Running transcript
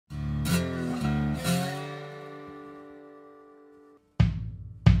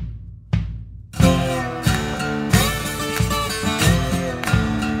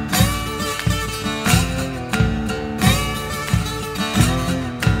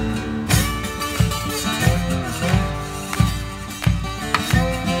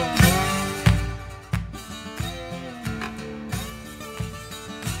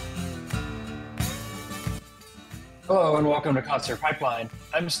and welcome to Concert Pipeline.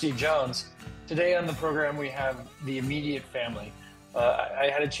 I'm Steve Jones. Today on the program we have the immediate family. I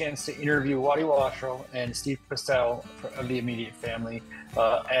had a chance to interview Waddy and Steve Postell of the immediate family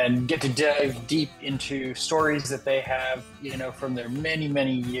and get to dive deep into stories that they have, from their many,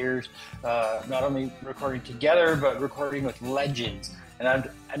 many years, not only recording together, but recording with legends. And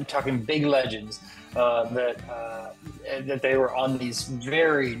I'm talking big legends that they were on these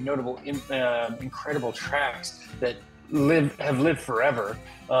very notable, incredible tracks that have lived forever,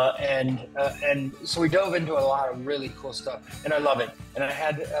 and so we dove into a lot of really cool stuff, and I love it. And I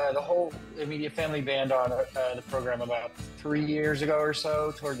had the whole immediate family band on the program about 3 years ago or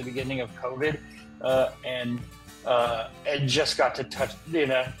so, toward the beginning of COVID, and just got to touch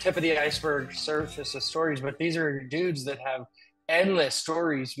tip of the iceberg surface of stories. But these are dudes that have endless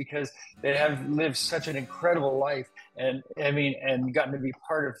stories because they have lived such an incredible life, and gotten to be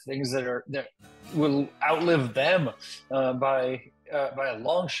part of things that will outlive them by a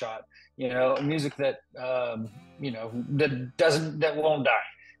long shot. Music that that won't die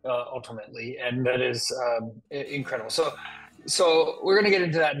ultimately, and that is incredible. So we're going to get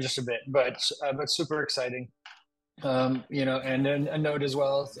into that in just a bit, but super exciting. And then a note as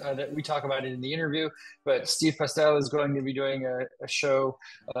well that we talk about it in the interview, but Steve Postell is going to be doing a show,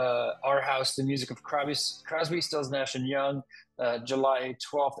 Our House, the Music of Crosby, Stills, Nash and Young, July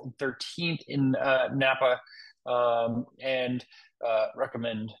 12th and 13th in Napa, and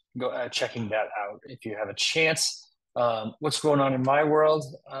recommend checking that out if you have a chance. What's going on in my world?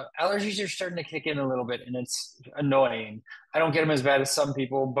 Allergies are starting to kick in a little bit, and it's annoying. I don't get them as bad as some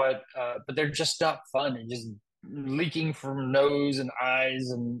people, but they're just not fun, and just leaking from nose and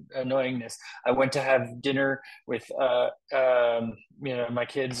eyes and annoyingness. I went to have dinner with my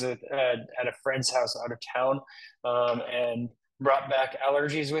kids at a friend's house out of town, and brought back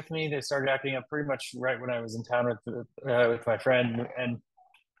allergies with me. They started acting up pretty much right when I was in town with my friend, and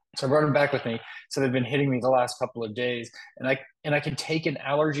so I brought them back with me. So they've been hitting me the last couple of days, and I can take an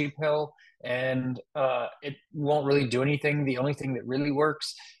allergy pill, and it won't really do anything. The only thing that really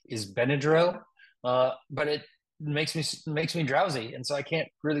works is Benadryl. But it makes me drowsy, and so I can't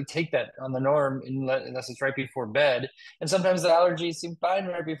really take that on the norm unless it's right before bed. And sometimes the allergies seem fine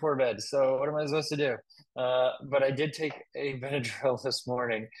right before bed. So what am I supposed to do? But I did take a Benadryl this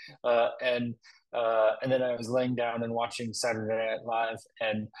morning, and then I was laying down and watching Saturday Night Live,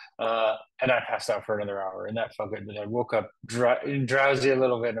 and I passed out for another hour, and that felt good. But I woke up drowsy a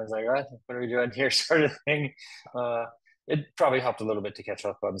little bit, and I was like, what are we doing here, sort of thing. It probably helped a little bit to catch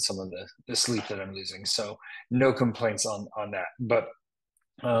up on some of the sleep that I'm losing. So no complaints on that. But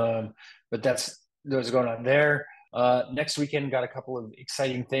that's what's going on there. Next weekend, got a couple of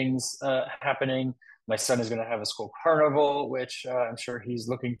exciting things happening. My son is going to have a school carnival, which I'm sure he's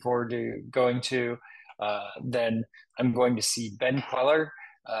looking forward to going to. Then I'm going to see Ben Queller,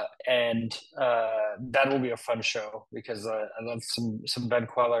 and that will be a fun show because I love some Ben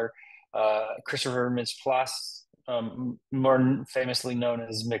Queller. Christopher Mintz-Plasse, more famously known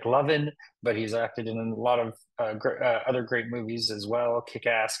as McLovin, but he's acted in a lot of other great movies as well.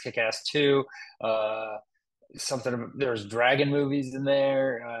 Kick-Ass 2. There's dragon movies in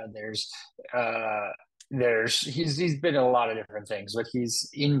there. He's been in a lot of different things, but he's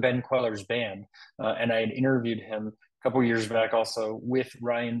in Ben Queller's band, and I had interviewed him a couple years back also with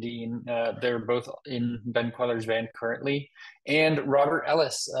Ryan Dean. They're both in Ben Queller's band currently, and Robert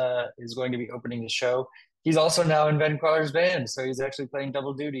Ellis is going to be opening the show. He's also now in Ben Queller's band, so he's actually playing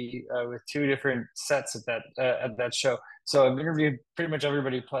double duty with two different sets at that show. So I've interviewed pretty much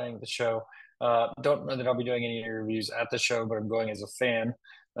everybody playing the show. Don't know that I'll be doing any interviews at the show, but I'm going as a fan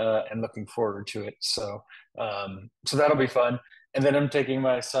and looking forward to it. So that'll be fun. And then I'm taking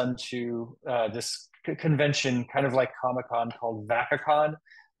my son to this convention, kind of like Comic-Con, called VacaCon,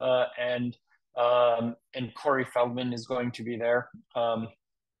 and Corey Feldman is going to be there,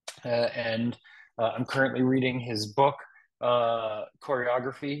 and I'm currently reading his book,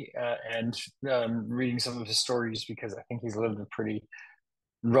 Choreography, and reading some of his stories because I think he's lived a pretty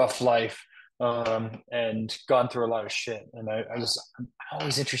rough life, and gone through a lot of shit. And I'm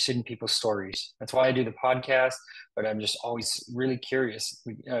always interested in people's stories. That's why I do the podcast, but I'm just always really curious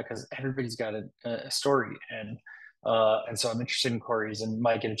because everybody's got a story. And so I'm interested in Corey's and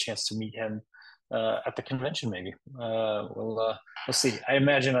might get a chance to meet him at the convention, maybe. We'll see. I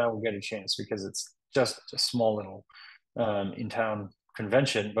imagine I will get a chance because it's just a small little in-town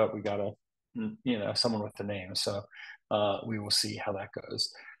convention, but we got someone with the name. So we will see how that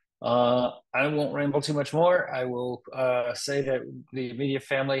goes. I won't ramble too much more. I will say that the immediate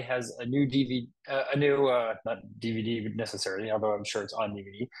family has a new DVD, not DVD necessarily, although I'm sure it's on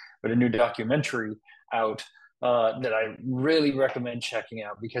DVD, but a new documentary out that I really recommend checking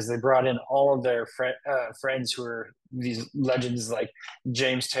out because they brought in all of their friends who are these legends like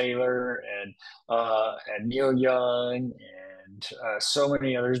James Taylor and Neil Young and so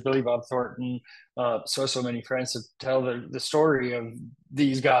many others, Billy Bob Thornton, so many friends to tell the story of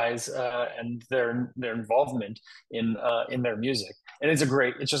these guys and their involvement in their music. And it's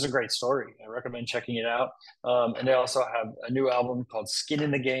just a great story. I recommend checking it out. And they also have a new album called Skin in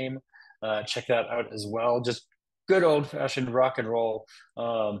the Game. Check that out as well. Just good old fashioned rock and roll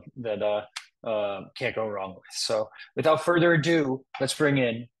that can't go wrong with. So without further ado, let's bring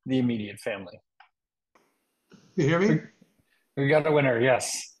in the immediate family. You hear me? We got a winner,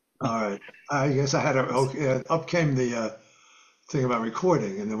 yes. All right. I guess I had up came the thing about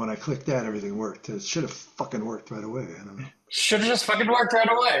recording, and then when I clicked that, everything worked. It should have fucking worked right away. I don't know. Should have just fucking worked right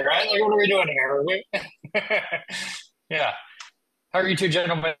away, right? Like, what are we doing here? Yeah. How are you two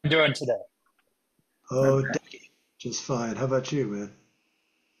gentlemen doing today? Oh, just fine. How about you, man?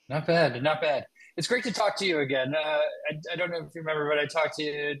 Not bad, not bad. It's great to talk to you again. I don't know if you remember, but I talked to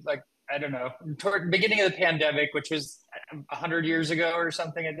you like, I don't know, toward the beginning of the pandemic, which was 100 years ago or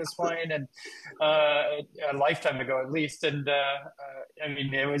something at this point, and a lifetime ago at least. And I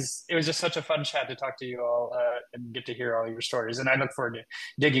mean, it was just such a fun chat to talk to you all and get to hear all your stories. And I look forward to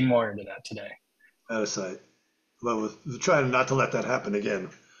digging more into that today. Out of sight. Well, we're trying not to let that happen again.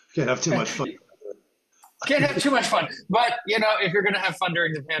 Can't have too much fun. Can't have too much fun, but you know, if you're gonna have fun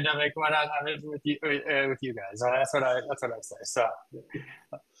during the pandemic, why not have it with you guys? That's what I say. So,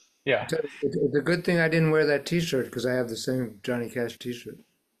 yeah, It's a good thing I didn't wear that T-shirt because I have the same Johnny Cash T-shirt.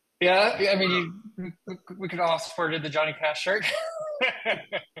 yeah. I mean, we could all sported the Johnny Cash shirt. Yeah,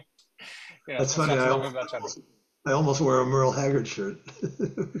 That's that's funny. a little bit about Johnny. I almost wore a Merle Haggard shirt.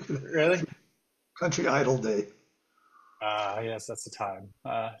 Really? Country Idol Day. Yes, that's the time.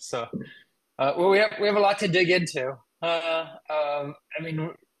 Well, we have a lot to dig into. I mean,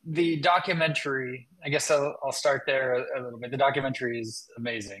 the documentary. I guess I'll start there a little bit. The documentary is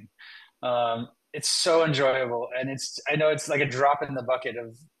amazing. It's so enjoyable, and I know it's like a drop in the bucket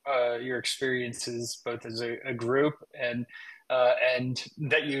of your experiences, both as a group and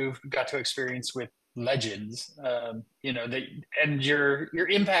that you've got to experience with legends. You know that and your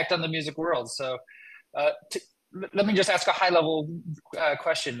impact on the music world. So. Let me just ask a high level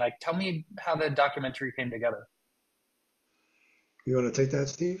question. Like, tell me how the documentary came together. You want to take that,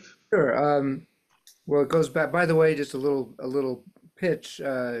 Steve? Sure. Well, it goes back. By the way, just a little pitch.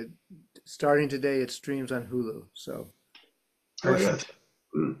 Starting today, it streams on Hulu. So Oh, that's yes.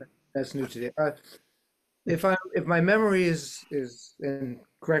 Mm. that's new today. If my memory is and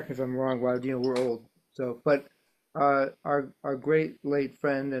correct me if I'm wrong. Well, you know we're old. So, but our great late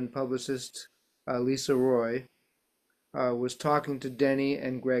friend and publicist Lisa Roy was talking to Denny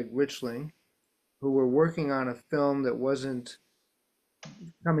and Greg Richling, who were working on a film that wasn't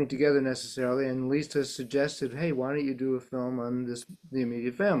coming together necessarily, and Lisa suggested, "Hey, why don't you do a film on the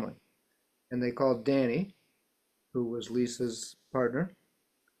immediate family?" And they called Danny, who was Lisa's partner,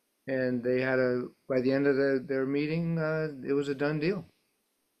 and they had by the end of their meeting, it was a done deal.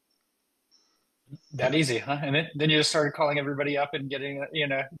 That easy, huh? And then you just started calling everybody up and getting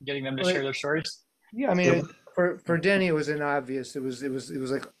them to Well, share their stories. yeah, I mean, It, for Denny, it was an obvious. It was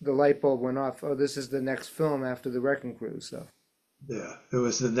like the light bulb went off. Oh, this is the next film after the Wrecking Crew stuff. yeah, it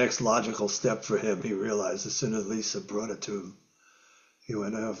was the next logical step for him. He realized as soon as Lisa brought it to him, he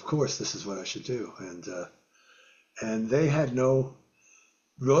went, "Oh, of course, this is what I should do." And they had no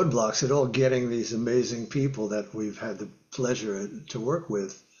roadblocks at all getting these amazing people that we've had the pleasure to work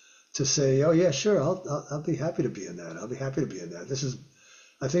with to say, "Oh yeah, sure, I'll be happy to be in that. I'll be happy to be in that." This is,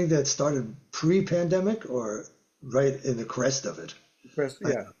 I think that started pre-pandemic or right in the crest of it. I,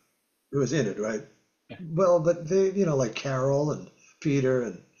 Yeah. it was in it, right? Well, but they, like Carol and Peter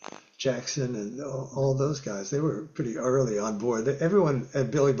and Jackson and all those guys, they were pretty early on board. Everyone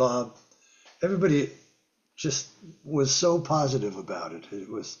and Billy Bob, everybody just was so positive about it. It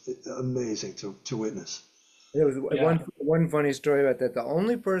was amazing to witness. There was Yeah. one funny story about that. The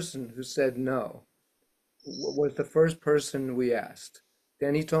only person who said no was the first person we asked.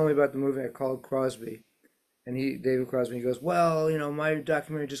 Then he told me about the movie I called Crosby, and David Crosby, he goes, "Well, my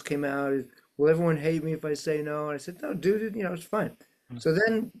documentary just came out. Will everyone hate me if I say no?" And I said, "No, dude, it's fine." So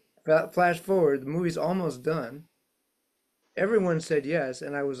then, flash forward, the movie's almost done. Everyone said yes,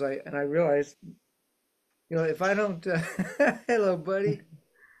 and I was like, and I realized, if I don't, hello, buddy,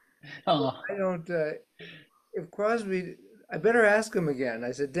 if Oh, I don't, if Crosby, I better ask him again.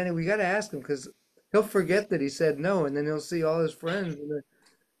 I said, Denny, we got to ask him because he'll forget that he said no, and then he'll see all his friends.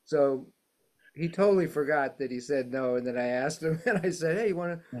 So he totally forgot that he said no, and then I asked him, and I said, "Hey, you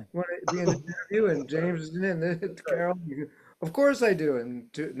want to be in the interview?" And James is in. Then Carol, of course I do. And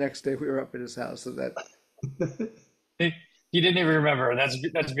next day we were up at his house, so that He, he didn't even remember.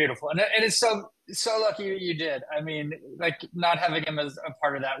 That's beautiful, and it's so lucky you did. I mean, like not having him as a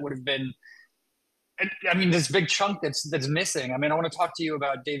part of that would have been. I mean, this big chunk that's missing. I mean, I want to talk to you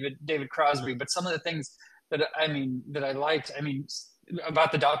about David Crosby, but some of the things that I liked. I mean,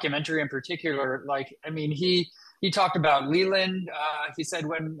 about the documentary in particular. Like, I mean, he talked about Leland. He said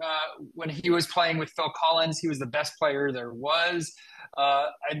when he was playing with Phil Collins, he was the best player there was. I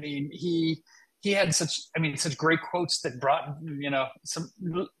mean, he had such great quotes that brought some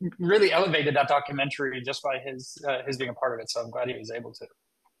really elevated that documentary just by his being a part of it. So I'm glad he was able to.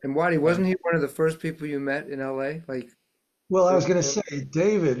 and Waddy, wasn't he one of the first people you met in LA? Like, Well, I was going to say,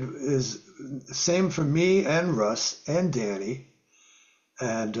 David is same for me and Russ and Danny.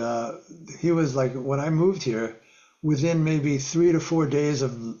 And he was like, when I moved here, within maybe 3 to 4 days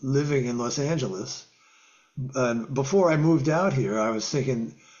of living in Los Angeles, and before I moved out here, I was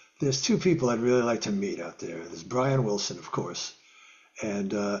thinking, there's two people I'd really like to meet out there. There's Brian Wilson, of course.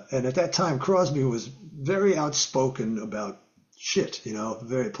 And at that time, Crosby was very outspoken about shit,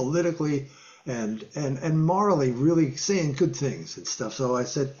 very politically and morally really saying good things and stuff. So I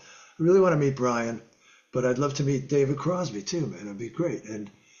said, I really want to meet Brian, but I'd love to meet David Crosby too, man. It'd be great. And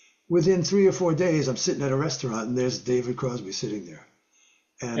within 3 or 4 days, I'm sitting at a restaurant and there's David Crosby sitting there.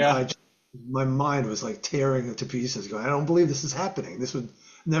 And Yeah. my mind was like tearing to pieces going, I don't believe this is happening. This would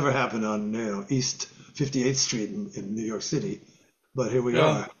never happen on, East 58th Street in New York City. But here we Yeah.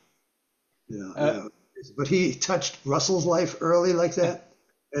 are. Yeah. But he touched Russell's life early like that.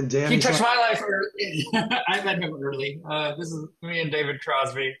 And He Danny's touched life. my life early. I met him early. This is me and David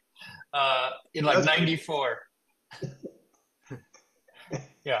Crosby in like That's '94.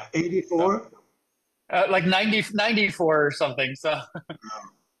 Yeah. 84? Like 94 or something. So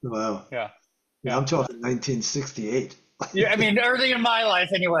Wow. yeah. Yeah, I'm talking 1968. Yeah, I mean, early in my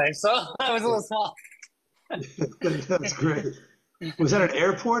life anyway. So I was a little small. That's great. Was that an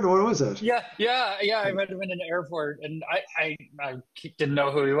airport or what was that? Yeah. I met him in an airport, and I didn't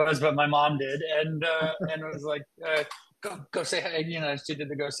know who he was, but my mom did, and it was like, go say hi. She did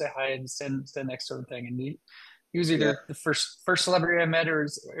the go say hi and stand next to him thing, and he was Yeah. either the first celebrity I met, or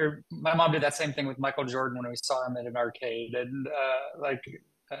my mom did that same thing with Michael Jordan when we saw him at an arcade, and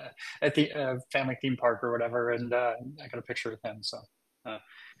at the family theme park or whatever, and I got a picture with him. So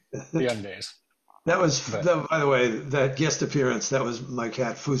the young days. That was, But by the way, that guest appearance, that was my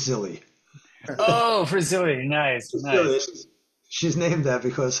cat, Fuzili. oh, Brazilian, nice. Fuzili, she's named that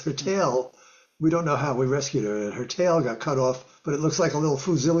because her tail, we don't know how we rescued her, and her tail got cut off, but it looks like a little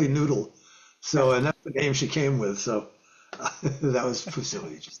Fuzili noodle. So, and that's the name she came with. So that was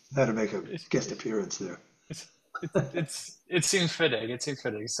Fuzili. Just had to make a guest appearance there. It seems fitting. It seems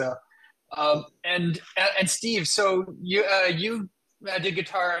fitting. So, and Steve, so you did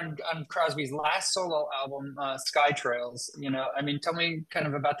guitar on Crosby's last solo album, Sky Trails. I mean, tell me kind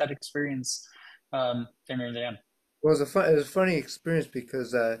of about that experience, Damien and Dan. well, it was a funny experience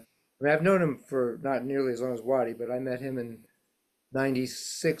because I mean, I've known him for not nearly as long as Waddy, but I met him in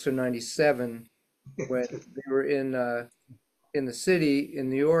 '96 or '97 when they were in the city in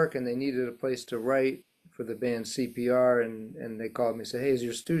New York, and they needed a place to write for the band CPR, and they called me and said, "Hey, is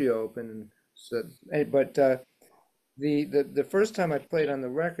your studio open?" And so, but the first time I played on the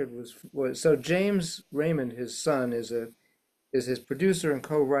record was so James Raymond, his son, is his producer and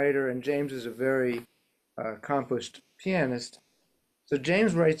co-writer, and James is a very accomplished pianist. So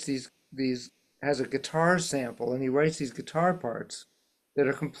James writes these has a guitar sample, and he writes these guitar parts that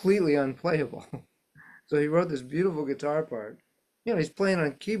are completely unplayable. So he wrote this beautiful guitar part. He's playing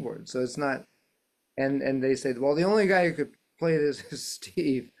on keyboard, so it's not. And they said, well, the only guy who could play this is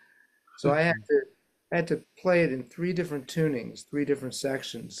Steve. So I had to play it in 3 different tunings, 3 different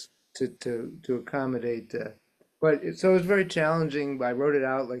sections to accommodate. So it was very challenging. I wrote it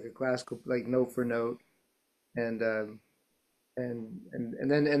out like a classical, like note for note, and then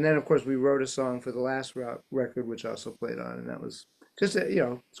of course we wrote a song for the last record, which I also played on, and that was just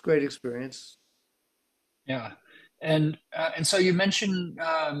it's a great experience. Yeah. And so you mentioned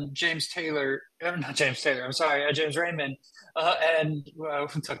James Taylor, not James Taylor. I'm sorry, James Raymond, and we'll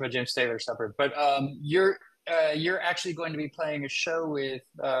talk about James Taylor separate. But you're actually going to be playing a show with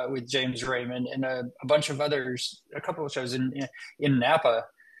James Raymond and a bunch of others, a couple of shows in Napa,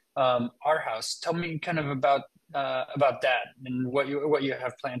 our house. Tell me kind of about that and what you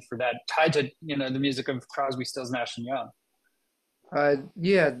have planned for that, tied to the music of Crosby, Stills, Nash and Young.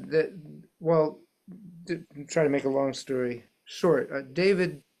 Yeah. Well, to try to make a long story short,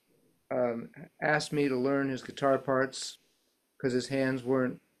 David um, asked me to learn his guitar parts because his hands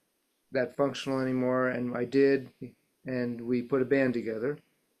weren't that functional anymore, and I did, and we put a band together,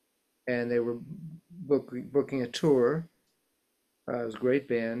 and they were booking a tour. It was a great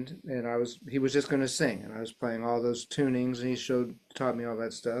band, and he was just going to sing, and I was playing all those tunings, and taught me all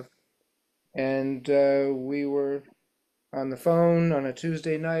that stuff, and we were on the phone on a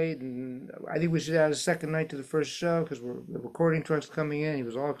Tuesday night, and I think we should add a second night to the first show because the recording truck's coming in. He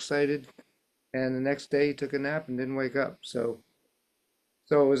was all excited, and the next day he took a nap and didn't wake up. So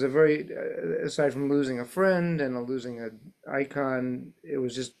it was a very, aside from losing a friend and losing an icon, it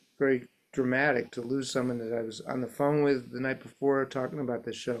was just very dramatic to lose someone that I was on the phone with the night before talking about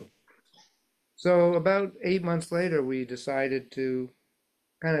this show. So about 8 months later, we decided to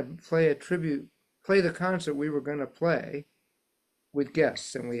kind of play the concert we were going to play with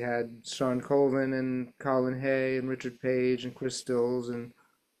guests. And we had Sean Colvin and Colin Hay and Richard Page and Chris Stills and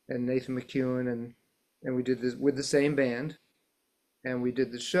Nathan McEwen. And we did this with the same band. And we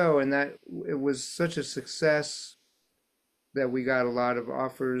did the show, and that it was such a success that we got a lot of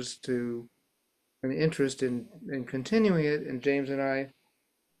offers and interest in continuing it. And James and I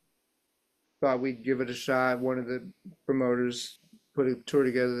thought we'd give it a shot. One of the promoters put a tour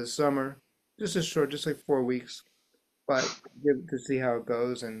together this summer, just like 4 weeks, but to see how it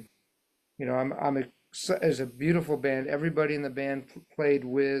goes. And it's a beautiful band. Everybody in the band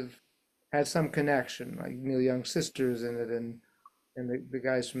had some connection, like Neil Young's sisters in it, and the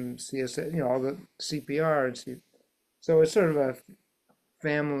guys from CSA, all the CPR so it's sort of a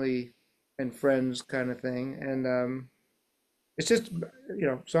family and friends kind of thing, and it's just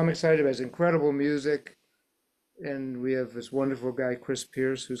so I'm excited about it. It's incredible music, and we have this wonderful guy Chris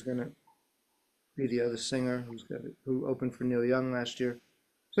Pierce who's going to be the other singer who opened for Neil Young last year.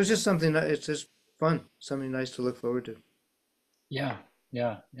 So it's just it's just fun, something nice to look forward to. Yeah,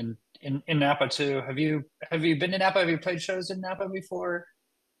 yeah, and in Napa too. Have you been to Napa? Have you played shows in Napa before?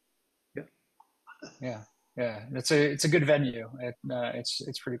 Yeah, yeah. It's a good venue.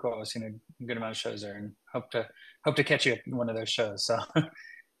 It's pretty cool. I've seen a good amount of shows there, and hope to catch you at one of those shows. So,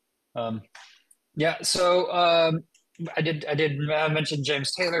 yeah. So I did mention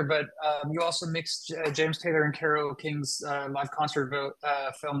James Taylor, but you also mixed James Taylor and Carole King's live concert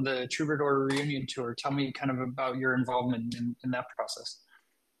film, the Troubador Reunion Tour. Tell me kind of about your involvement in that process.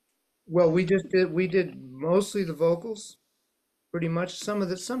 Well, we did mostly the vocals, pretty much.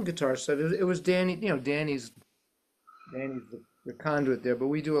 Some guitar stuff. It was Danny. Danny's the conduit there, but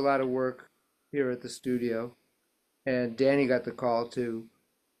we do a lot of work here at the studio, and Danny got the call to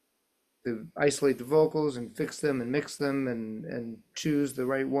isolate the vocals and fix them and mix them and choose the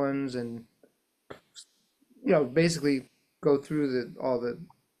right ones, and basically go through all the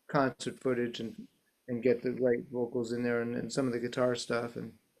concert footage and get the right vocals in there and some of the guitar stuff.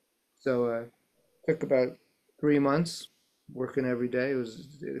 And so took about 3 months working every day. It was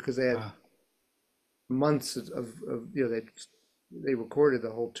because they had months of they recorded the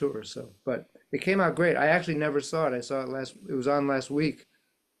whole tour. So, but it came out great. I actually never saw it. I saw it it was on last week,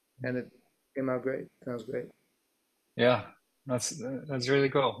 and it came out great. Sounds great. Yeah, that's really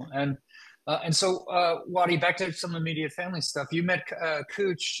cool. And so, Waddy, back to some immediate family stuff. You met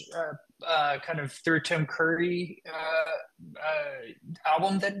Cooch kind of through Tim Curry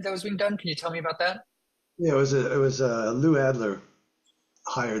album that was being done. Can you tell me about that? Yeah, it was Lou Adler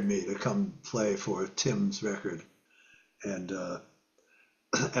hired me to come play for Tim's record, and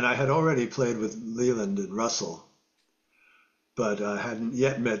and I had already played with Leland and Russell, but I hadn't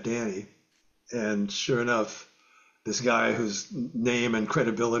yet met Danny. And sure enough, this guy whose name and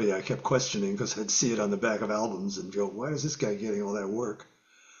credibility I kept questioning because I'd see it on the back of albums and go, why is this guy getting all that work?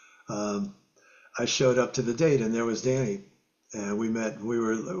 I showed up to the date and there was Danny, and we met.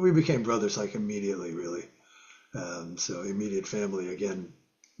 We became brothers like immediately, really. So immediate family again.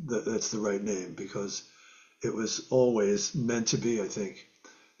 That's the right name because it was always meant to be, I think.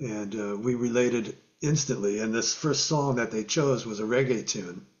 And we related instantly. And this first song that they chose was a reggae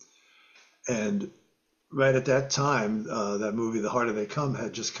tune. And right at that time, that movie, The Harder They Come,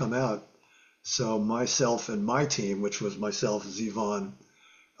 had just come out. So myself and my team, which was myself, Zevon,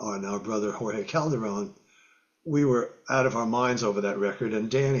 and our brother Jorge Calderon, we were out of our minds over that record. And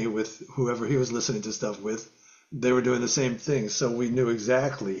Danny, with whoever he was listening to stuff with, they were doing the same thing. So we knew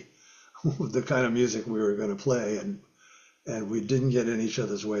exactly the kind of music we were going to play. And we didn't get in each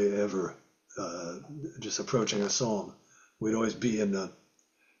other's way ever, just approaching a song. We'd always be in a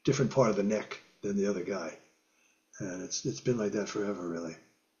different part of the neck than the other guy. And it's been like that forever, really.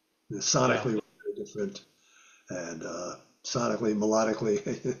 Sonically, we're very different, and sonically, melodically,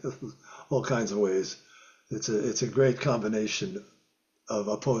 all kinds of ways. It's a great combination of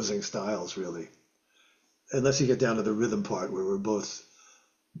opposing styles, really. Unless you get down to the rhythm part, where we're both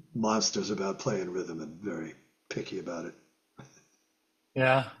monsters about playing rhythm and very picky about it.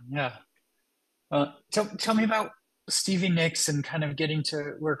 Yeah, yeah. Tell me about Stevie Nicks and kind of getting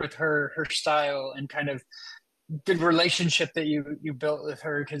to work with her style and kind of the relationship that you built with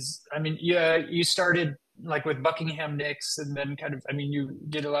her. Because I mean, yeah, you started like with Buckingham Nicks, and then kind of, I mean, you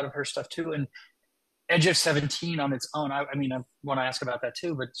did a lot of her stuff too, and Edge of 17 on its own. I mean, I want to ask about that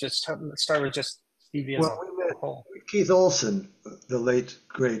too, but just let's start with just Stevie as Well, a we met whole. Keith Olsen, the late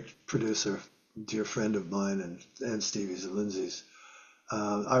great producer, dear friend of mine and Stevie's and Lindsay's.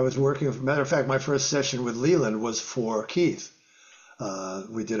 I was working. Matter of fact, my first session with Leland was for Keith.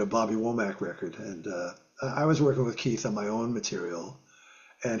 We did a Bobby Womack record, and I was working with Keith on my own material,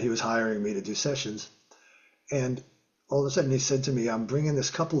 and he was hiring me to do sessions. And all of a sudden, he said to me, "I'm bringing this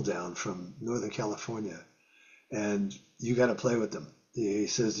couple down from Northern California, and you got to play with them." He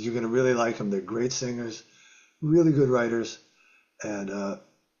says, "You're going to really like them. They're great singers, really good writers, and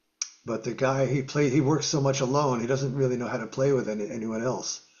but the guy he works so much alone, he doesn't really know how to play with anyone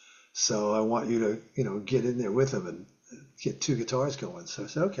else. So I want you to, get in there with him and get two guitars going." So I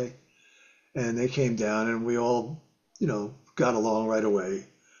said, "Okay." And they came down, and we all, got along right away.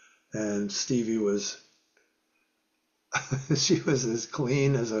 And Stevie was, she was as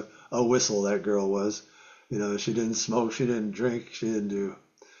clean as a whistle, that girl was. She didn't smoke, she didn't drink, she didn't do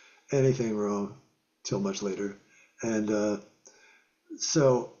anything wrong till much later. And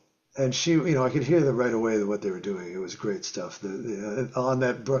and she, I could hear them right away what they were doing. It was great stuff. On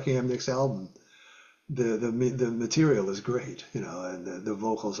that Buckingham Nicks album, the material is great, and the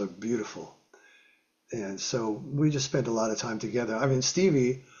vocals are beautiful. And so we just spent a lot of time together. I mean,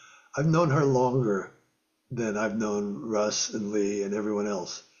 Stevie, I've known her longer than I've known Russ and Lee and everyone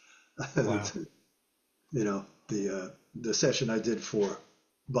else. Wow. The session I did for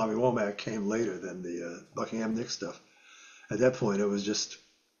Bobby Womack came later than the Buckingham Nicks stuff. At that point, it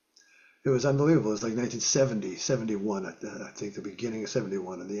was unbelievable. It was like 1970, 71, I think the beginning of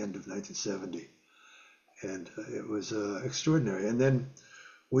 71 and the end of 1970. And it was extraordinary. And then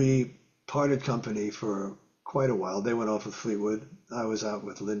we parted company for quite a while. They went off with Fleetwood. I was out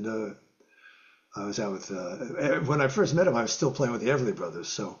with Linda. I was out with, when I first met him, I was still playing with the Everly Brothers.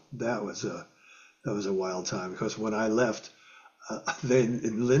 So that was a wild time, because when I left,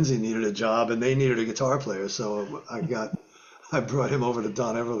 Lindsay needed a job and they needed a guitar player. So I brought him over to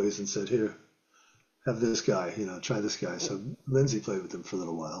Don Everly's and said, "Here, have this guy, try this guy." So Lindsay played with him for a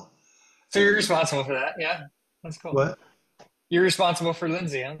little while. So you're responsible for that, yeah? That's cool. What? You're responsible for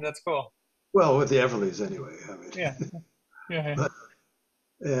Lindsay, huh? That's cool. Well, with the Everlys anyway. I mean, Yeah. But,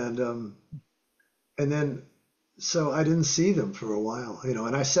 and then, so I didn't see them for a while,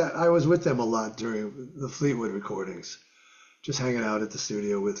 and I was with them a lot during the Fleetwood recordings, just hanging out at the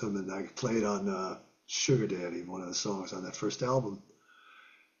studio with them, and I played on Sugar Daddy, one of the songs on that first album.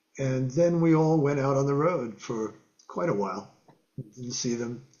 And then we all went out on the road for quite a while. Didn't see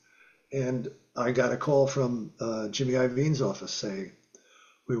them. And I got a call from Jimmy Iovine's office saying,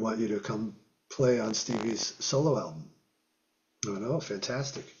 "We want you to come play on Stevie's solo album." I went, "Oh,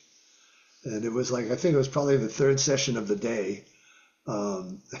 fantastic." And it was like, I think it was probably the third session of the day.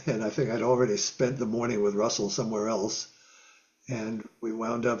 And I think I'd already spent the morning with Russell somewhere else. And we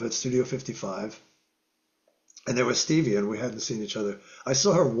wound up at Studio 55. And there was Stevie, and we hadn't seen each other. I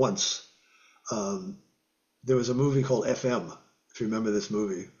saw her once. There was a movie called FM, if you remember this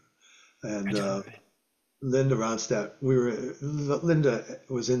movie. And Linda Ronstadt, Linda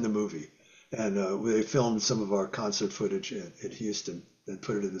was in the movie. And they filmed some of our concert footage at Houston and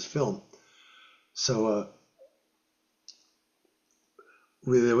put it in this film. So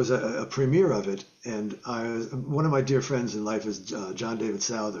there was a premiere of it, and one of my dear friends in life is John David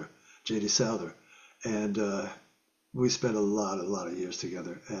Souther, J.D. Souther, and we spent a lot of years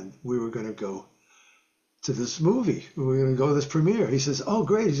together, and we were going to go to this movie. We were going to go to this premiere. He says, "Oh,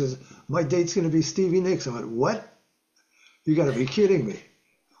 great." He says, "My date's going to be Stevie Nicks." I went, "What? You got to be kidding me."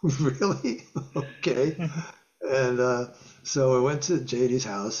 Really? Okay. And so I went to JD's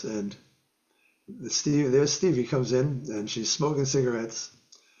house, and Stevie comes in, and she's smoking cigarettes.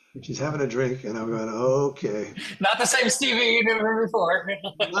 She's having a drink, and I'm going, "Okay." Not the same Stevie you knew before.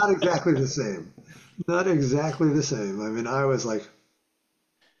 Not exactly the same. Not exactly the same. I mean, I was like,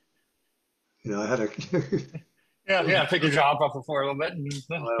 I had a yeah, pick your job up before a little bit.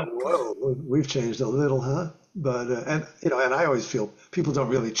 Whoa, we've changed a little, huh? But and I always feel people don't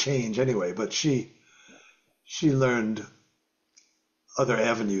really change anyway. But she learned other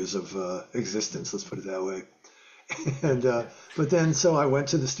avenues of existence. Let's put it that way. And but then so I went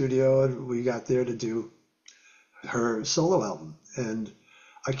to the studio, and we got there to do her solo album, and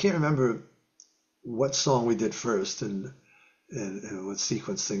I can't remember what song we did first and what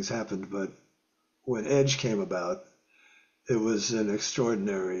sequence things happened, but when Edge came about, it was an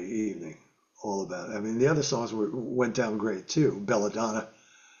extraordinary evening all about it. I mean, the other songs went down great too. Belladonna,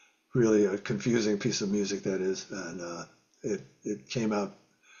 really a confusing piece of music that is, and it came out.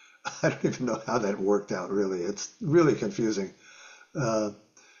 I don't even know how that worked out. Really, it's really confusing. Uh,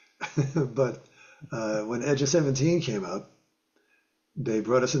 but when Edge of 17 came out, they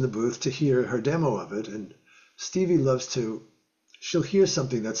brought us in the booth to hear her demo of it, and Stevie loves to. She'll hear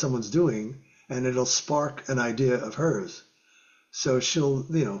something that someone's doing, and it'll spark an idea of hers. So she'll,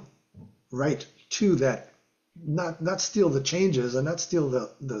 write to that, not steal the changes and not steal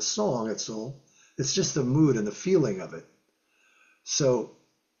the song itself. It's just the mood and the feeling of it. So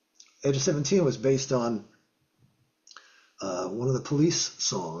Edge of 17 was based on one of the Police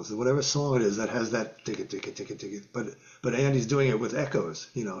songs, whatever song it is that has that ticket, ticket, ticket, ticket. But Andy's doing it with echoes.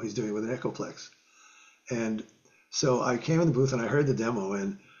 He's doing it with an echoplex. And so I came in the booth and I heard the demo,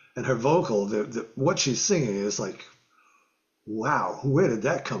 and her vocal, what she's singing is like, wow, where did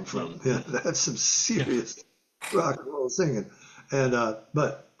that come from? That's some serious rock and roll singing. And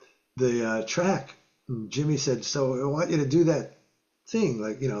but the track, Jimmy said, so I want you to do that thing,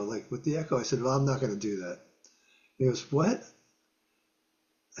 like with the echo. I said, well, I'm not going to do that. He goes, what?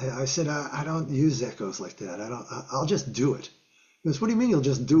 I said, I don't use echoes like that. I'll just do it. He goes, what do you mean you'll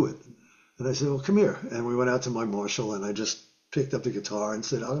just do it? And I said, well, come here. And we went out to my Marshall, and I just picked up the guitar and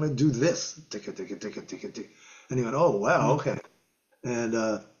said, I'm going to do this. Ticka, ticka, ticka, ticka, ticka. And he went, oh, wow, okay. And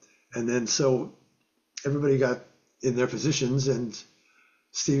then so everybody got in their positions, and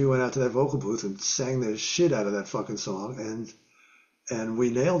Stevie went out to that vocal booth and sang the shit out of that fucking song, and we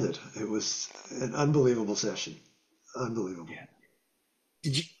nailed it. It was an unbelievable session. Unbelievable. Yeah.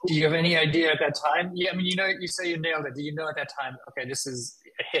 Do you have any idea at that time? Yeah, I mean, you say you nailed it. Do you know at that time, okay, this is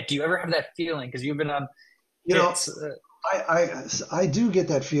a hit? Do you ever have that feeling? Because you've been on hits. I do get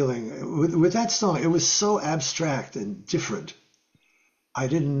that feeling. With that song, it was so abstract and different. I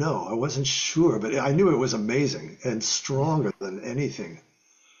didn't know. I wasn't sure, but I knew it was amazing and stronger than anything.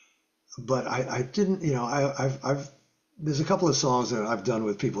 But I didn't, there's a couple of songs that I've done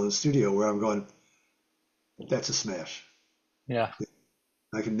with people in the studio where I'm going, that's a smash. Yeah.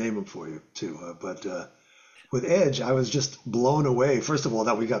 I can name them for you too. But with Edge, I was just blown away. First of all,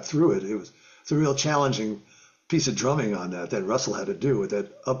 that we got through it. It's a real challenging piece of drumming on that Russell had to do with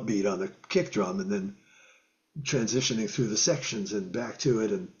that upbeat on the kick drum, and then transitioning through the sections and back to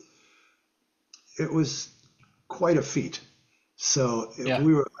it. And it was quite a feet. So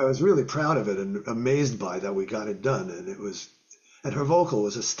I was really proud of it and amazed by that we got it done. And her vocal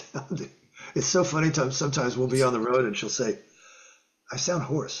was astounding. It's so funny. Sometimes we'll be on the road and she'll say, I sound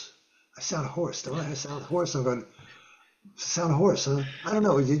hoarse. Don't I sound hoarse? I'm going, sound hoarse, huh? I don't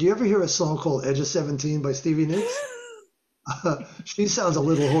know. Did you ever hear a song called Edge of 17 by Stevie Nicks? She sounds a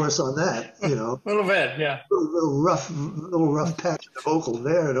little hoarse on that, A little bit, yeah. Little rough patch of the vocal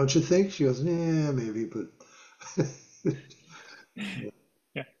there, don't you think? She goes, yeah, maybe, but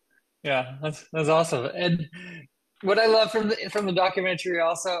yeah, that's awesome. And what I love from the documentary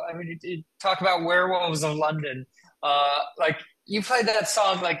also, I mean, you talk about Werewolves of London. Like you played that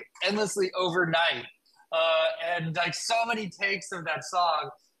song like endlessly overnight, and like so many takes of that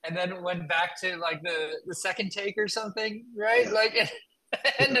song, and then went back to like the second take or something, right? Yeah. Like,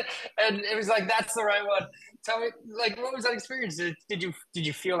 and it was like that's the right one. Tell me, like, what was that experience? Did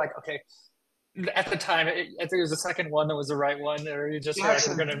you feel like okay? At the time, I think it was the second one that was the right one, or you just like,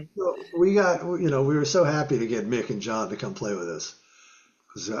 we're gonna. We were so happy to get Mick and John to come play with us.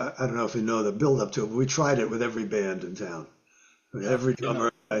 Because I don't know if you know the build up to it, but we tried it with every band in town. Every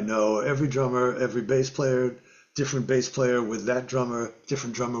drummer I know, every drummer, every bass player, different bass player with that drummer,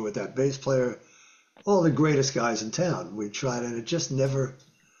 different drummer with that bass player, all the greatest guys in town. We tried, and it just never,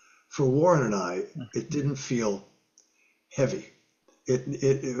 for Warren and I, it didn't feel heavy.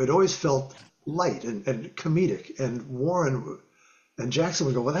 It always felt light and comedic. And Warren and Jackson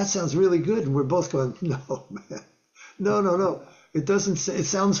would go, well, that sounds really good. And we're both going, no, man, no. It doesn't. It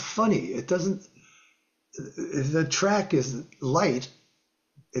sounds funny. It doesn't. If the track is light,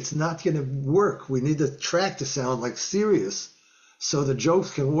 it's not going to work. We need the track to sound like serious, so the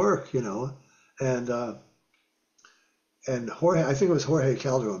jokes can work. And Jorge, I think it was Jorge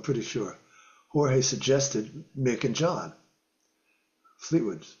Calderon. I'm pretty sure. Jorge suggested Mick and John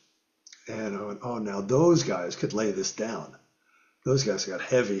Fleetwood, and I went, oh, now those guys could lay this down. Those guys got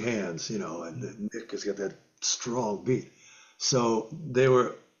heavy hands, and Mick has got that strong beat. So they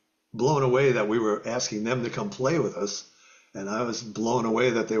were blown away that we were asking them to come play with us. And I was blown away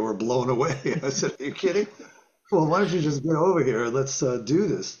that they were blown away. I said, are you kidding? well, why don't you just get over here and let's do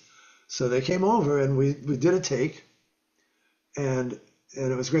this? So they came over and we did a take, and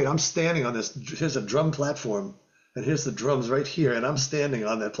it was great. I'm standing on this. Here's a drum platform, and here's the drums right here, and I'm standing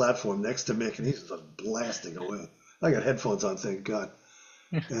on that platform next to Mick, and he's just blasting away. I got headphones on, thank God.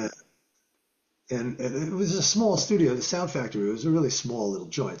 And, and it was a small studio, the Sound Factory. It was a really small little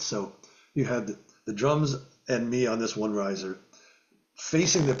joint. So you had the drums and me on this one riser,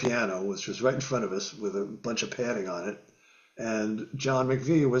 facing the piano, which was right in front of us with a bunch of padding on it. And John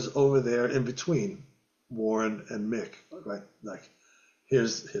McVie was over there in between Warren and Mick, right? Like,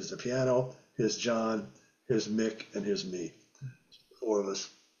 here's the piano, here's John, here's Mick, and here's me. 4 of us.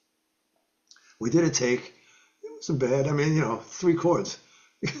 We did a take. It wasn't bad. I mean, 3 chords.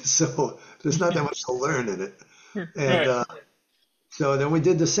 So there's not that much to learn in it. And so then we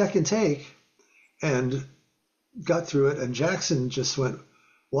did the second take and got through it. And Jackson just went,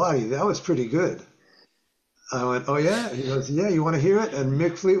 Waddy, that was pretty good. I went, oh, yeah? He goes, yeah, you want to hear it? And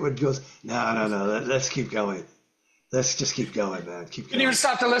Mick Fleetwood goes, no, let's keep going. Let's just keep going, man. Keep going. Didn't even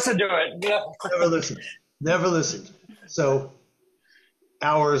stop to listen to it. Yeah. Never listened. So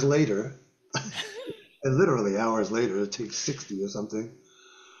hours later, and literally hours later, it takes 60 or something,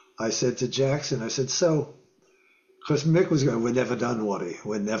 I said to Jackson, so, because Mick was going, we're never done, Waddy.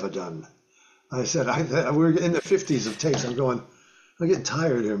 We're never done. I said, we're in the 50s of takes. I'm getting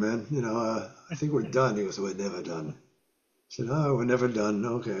tired here, man. I think we're done. He goes, we're never done. I said, oh, we're never done.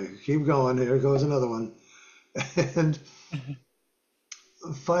 Okay, keep going. Here goes another one. And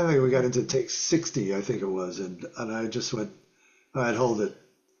finally we got into take 60, I think it was. And I just went, all right, hold it.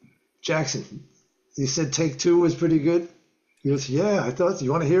 Jackson, you said take 2 was pretty good? He goes, yeah, I thought,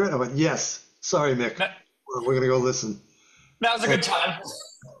 you want to hear it? I went, yes. Sorry, Mick. We're going to go listen. That was a good time.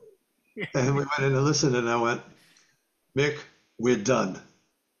 And we went in and listened, and I went, Mick, we're done.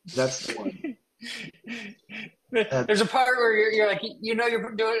 That's the one. There's a part where you're like, you're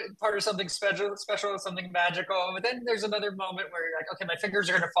doing part of something special, something magical. But then there's another moment where you're like, okay, my fingers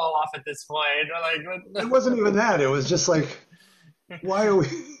are going to fall off at this point. It wasn't even that. It was just like, why are we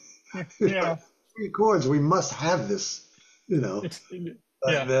 3 chords? We must have this. Let's do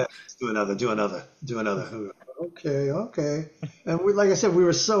another. Okay. And like I said, we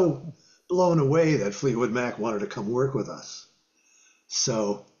were so blown away that Fleetwood Mac wanted to come work with us.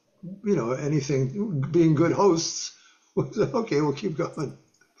 So, anything, being good hosts, okay, we'll keep going.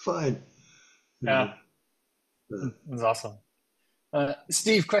 Fine. Yeah. That's awesome.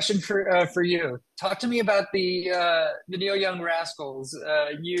 Steve, question for you. Talk to me about the Neil Young Rascals.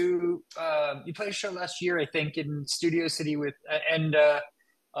 You played a show last year, I think, in Studio City with and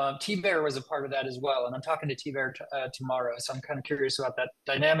T-Bear was a part of that as well. And I'm talking to T-Bear tomorrow, so I'm kind of curious about that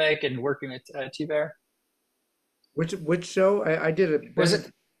dynamic and working with T-Bear. Which show? I did it. Was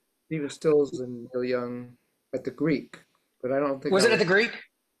it Stephen Stills and Neil Young at the Greek, but I don't think was it at the Greek?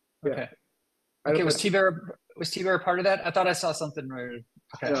 Yeah. Okay. Okay, was T-Bear a part of that? I thought I saw something where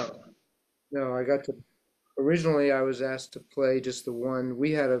okay. No, I got to originally I was asked to play just the one.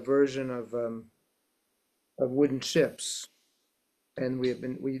 We had a version of Wooden Ships, and we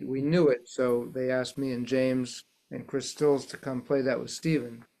knew it, so they asked me and James and Chris Stills to come play that with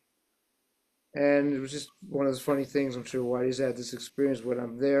Stephen. And it was just one of those funny things. I'm sure Waddy's had this experience when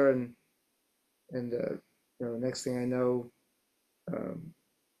I'm there, and next thing I know,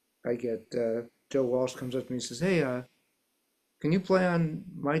 I get Joe Walsh comes up to me and says, "Hey, can you play on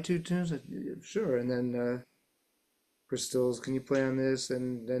my 2 tunes?" I said, "Yeah, sure." And then Chris Stills, "Can you play on this?"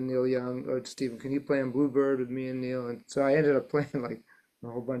 And then Neil Young, or Stephen, "Can you play on Bluebird with me and Neil?" And so I ended up playing like a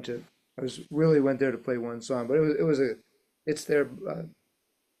whole bunch of. Went there to play one song, but it's their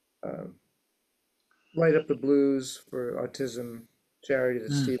Light Up the Blues for autism charity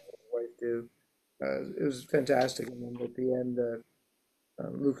that Steve and his wife do. It was fantastic. And then at the end,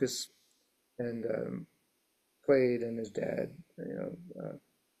 Lucas and played, and his dad,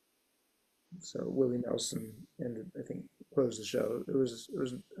 so Willie Nelson, and I think closed the show. It was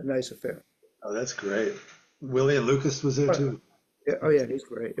a nice affair. Oh, that's great. Willie and Lucas was there too. Yeah, oh yeah, he's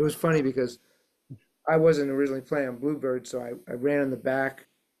great. It was funny because I wasn't originally playing on Bluebird, so I ran in the back.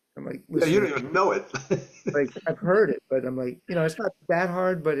 I'm like, yeah, you don't even know it. Like I've heard it, but I'm like, it's not that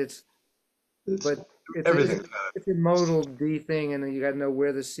hard, but it's everything. It's a modal D thing, and then you got to know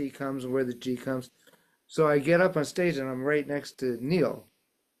where the C comes and where the G comes. So I get up on stage, and I'm right next to Neil,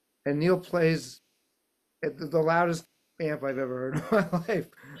 and Neil plays at the loudest amp I've ever heard in my life.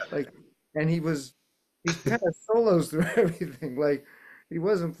 And he kind of solos through everything. Like he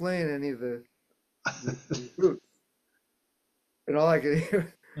wasn't playing any of the roots, and all I could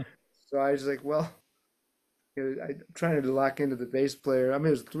hear. So I was like, well, I trying to lock into the bass player. I mean,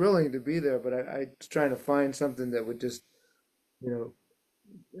 it was thrilling to be there, but I was trying to find something that would just, you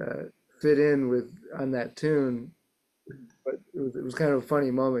fit in with on that tune. But it was kind of a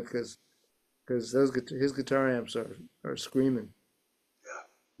funny moment because his guitar amps are screaming.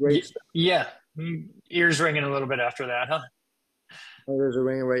 Great stuff. Yeah. Ears ringing a little bit after that, huh? Oh, there's a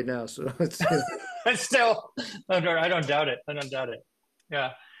ringing right now, so it's Still, I don't doubt it. I don't doubt it.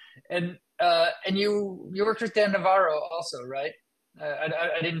 Yeah. And you worked with Dan Navarro also, right?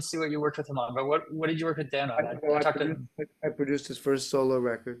 I didn't see what you worked with him on, but what did you work with Dan on? well, I talked to him. I produced his first solo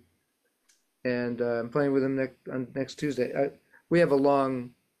record, and I'm playing with him next Tuesday. We have a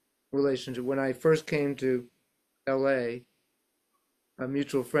long relationship. When I first came to L.A., a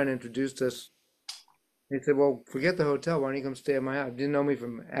mutual friend introduced us. He said, "Well, forget the hotel. Why don't you come stay at my house?" Didn't know me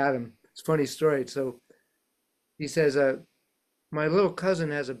from Adam. It's a funny story. So he says, "My little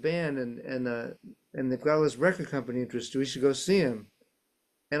cousin has a band, and they've got all this record company interested. We should go see him."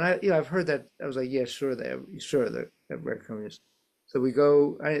 And I've heard that. I was like, "Yeah, sure, they have record companies." So we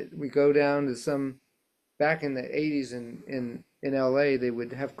go down to some back in the '80s in LA. They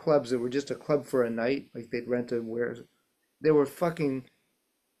would have clubs that were just a club for a night, like they'd rent where there were fucking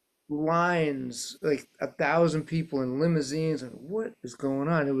lines, like 1,000 people in limousines, and what is going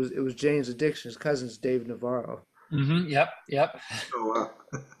on? It was Jane's Addiction. His cousin's David Navarro. Yep. Yep. Oh, wow.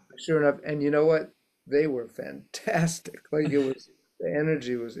 Sure enough, and you know what? They were fantastic. Like the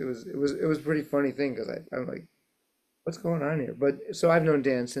energy was a pretty funny thing because I'm like, what's going on here? But so I've known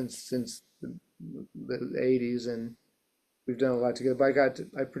Dan since the '80s, and we've done a lot together. But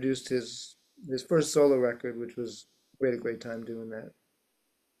I produced his first solo record, which was we had a great time doing that.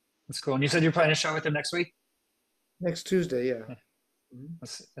 That's cool. And you said you're playing a show with him next week? Next Tuesday, yeah.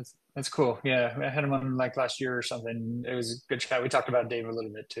 That's cool. Yeah, I had him on like last year or something. It was a good chat. We talked about Dave a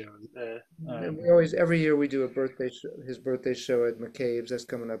little bit too. And we always every year we do his birthday show at McCabe's. That's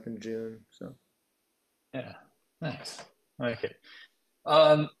coming up in June. So yeah, nice. I like it.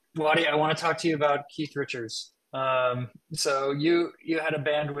 Waddy, I want to talk to you about Keith Richards. So you had a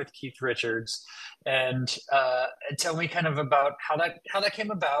band with Keith Richards, and tell me kind of about how that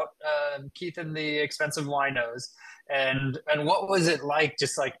came about. Keith and the x-Pensive Winos, and what was it like?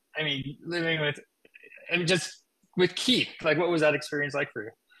 Just like, I mean, living with, and just with Keith, like what was that experience like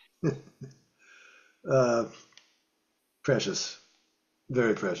for you? Precious,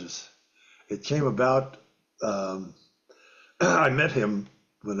 very precious. It came about. I met him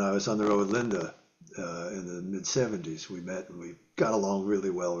when I was on the road with Linda. In the mid '70s, we met and we got along really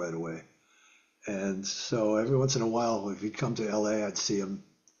well right away. And so every once in a while, if he'd come to LA, I'd see him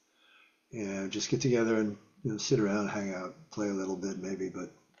and just get together and sit around, hang out, play a little bit maybe,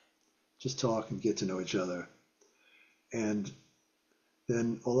 but just talk and get to know each other. And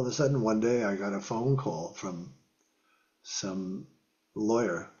then all of a sudden one day I got a phone call from some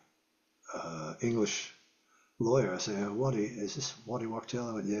lawyer, English lawyer. I say, "Waddy, is this Waddy Wachtel?"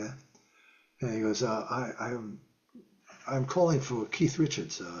 I went, "Yeah." And he goes, I'm calling for Keith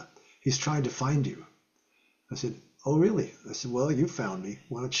Richards. He's trying to find you. I said, "Oh, really?" I said, "Well, you found me.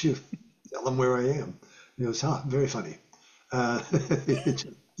 Why don't you tell him where I am?" He goes, very funny. Yeah,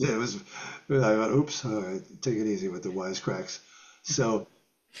 it was, I went, oops, all right, take it easy with the wisecracks. So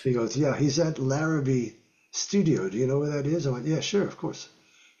he goes, "Yeah, he's at Larrabee Studio. Do you know where that is?" I went, "Yeah, sure, of course."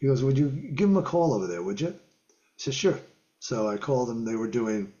 He goes, "Would you give him a call over there, would you?" I said, "Sure." So I called him. They were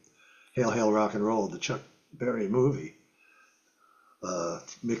doing Hail, Hail, Rock and Roll, the Chuck Berry movie,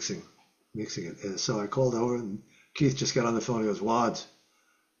 mixing it. And so I called over, and Keith just got on the phone. He goes, "Wads,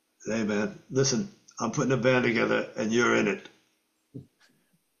 hey man, listen, I'm putting a band together, and you're in it."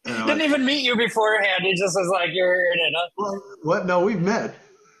 And I Didn't even meet you beforehand. He just was like, "You're in it." Huh? "Well, what? No, we've met."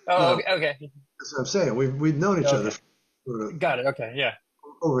 Oh, No, okay. that's what I'm saying. We've known each other for Got it. Okay, yeah.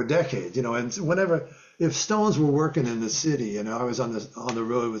 over a decade, and whenever, if Stones were working in the city, I was on the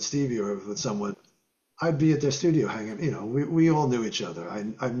road with Stevie or with someone, I'd be at their studio hanging. We all knew each other.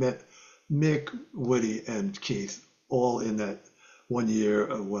 I met Mick, Woody, and Keith all in that one year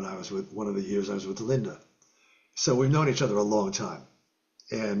when I was with one of the years I was with Linda. So we've known each other a long time,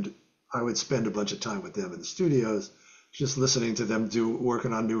 and I would spend a bunch of time with them in the studios, just listening to them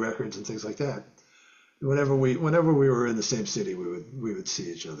working on new records and things like that. Whenever we were in the same city, we would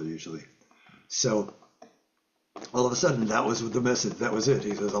see each other usually. So all of a sudden, that was the message. That was it.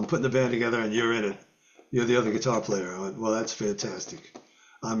 He says, "I'm putting the band together, and you're in it. You're the other guitar player." I went, "Well, that's fantastic.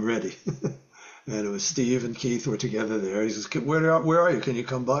 I'm ready." And it was Steve and Keith were together there. He says, "Where are you? Can you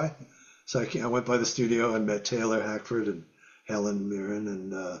come by?" So I went by the studio and met Taylor Hackford and Helen Mirren,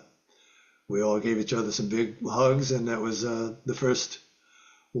 and we all gave each other some big hugs. And that was the first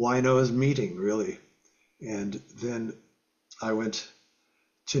Winos meeting, really. And then I went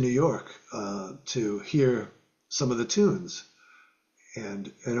to New York to hear some of the tunes.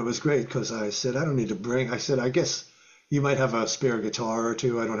 And it was great because I said, I don't need to bring, I said, I guess you might have a spare guitar or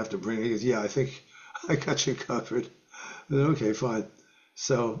two. I don't have to bring it. He goes, yeah, I think I got you covered. I said, okay, fine.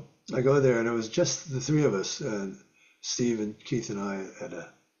 So I go there and it was just the three of us, and Steve and Keith and I at a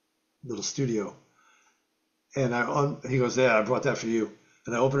little studio. And he goes, yeah, I brought that for you.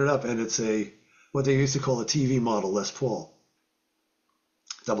 And I open it up and it's what they used to call a TV model Les Paul.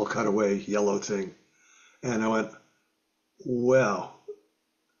 Double cutaway, yellow thing. And I went, wow,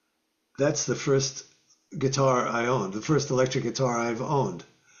 that's the first guitar I owned. The first electric guitar I've owned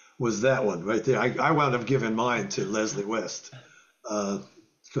was that one right there. I wound up giving mine to Leslie West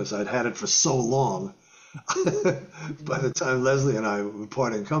because I'd had it for so long. By the time Leslie and I were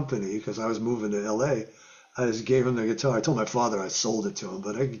parting company, because I was moving to LA, I just gave him the guitar. I told my father I sold it to him,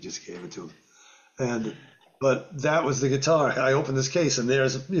 but I just gave it to him. But that was the guitar. I opened this case and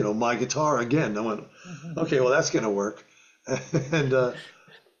there's, my guitar again. I went, okay, well, that's going to work. And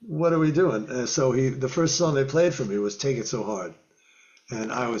what are we doing? So the first song they played for me was Take It So Hard.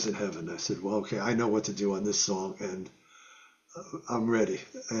 And I was in heaven. I said, well, okay, I know what to do on this song and I'm ready.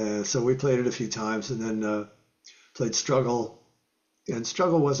 So we played it a few times and then played Struggle. And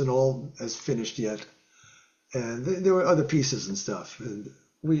Struggle wasn't all as finished yet. And there were other pieces and stuff. And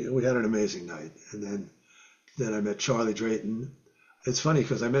we had an amazing night. And then I met Charlie Drayton. It's funny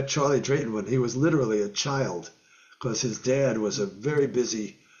because I met Charlie Drayton when he was literally a child, because his dad was a very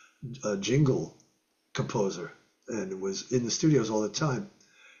busy jingle composer and was in the studios all the time.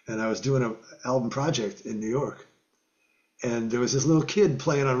 And I was doing an album project in New York. And there was this little kid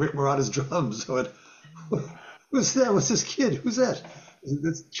playing on Rick Marotta's drums. I went, who's that? What's this kid? Who's that?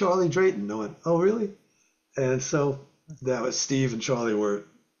 That's Charlie Drayton. I went, oh, really? And so that was Steve and Charlie were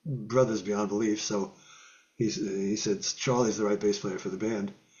brothers beyond belief. So he said, Charlie's the right bass player for the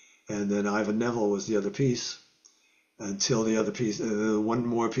band. And then Ivan Neville was the other piece until the other piece, one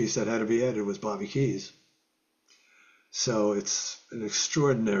more piece that had to be added was Bobby Keys. So it's an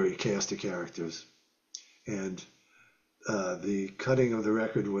extraordinary cast of characters. And the cutting of the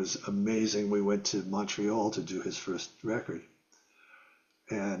record was amazing. We went to Montreal to do his first record.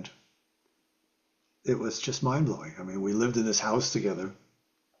 And it was just mind-blowing. I mean, we lived in this house together.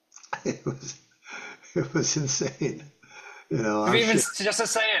 It was insane. Just to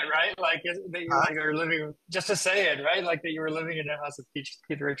say it, right? Like that you were living. Just to say it, right? Like that you were living in a house of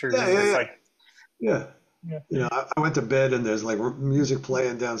Keith Richards. Yeah. I went to bed and there's like music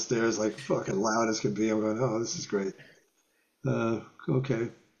playing downstairs, like fucking loud as could be. I'm going, oh, this is great. Okay.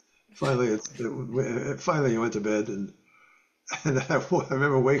 Finally, finally you went to bed and I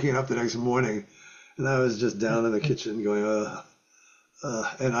remember waking up the next morning and I was just down in the kitchen going,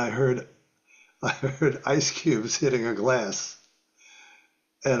 and I heard ice cubes hitting a glass.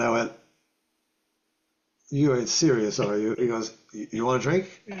 And I went, you ain't serious, are you? He goes, you want a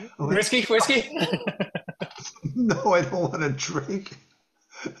drink? Went, Whiskey? No, I don't want to drink.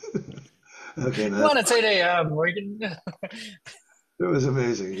 Okay, man. You want at 8 a.m. It was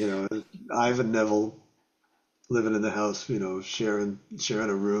amazing, Ivan Neville living in the house, sharing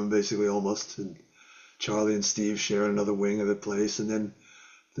a room basically almost, and Charlie and Steve sharing another wing of the place, and then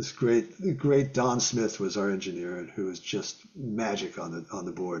this great Don Smith was our engineer, who was just magic on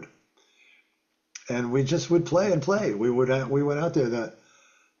the board. And we just would play and play. We went out there. There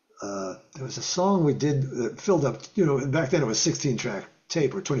was a song we did that filled up. Back then it was 16-track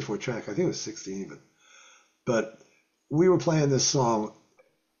tape or 24-track. I think it was 16 even. But we were playing this song,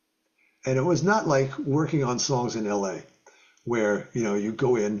 and it was not like working on songs in LA, where you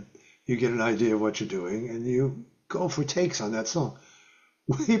go in, you get an idea of what you're doing, and you go for takes on that song.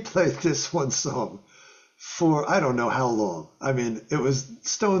 We played this one song for I don't know how long. I mean, it was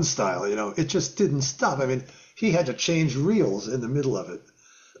Stone style, it just didn't stop. I mean, he had to change reels in the middle of it.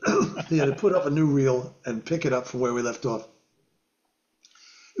 He had to put up a new reel and pick it up from where we left off.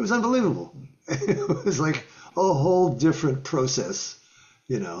 It was unbelievable. It was like a whole different process.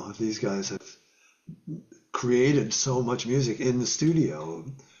 These guys have created so much music in the studio.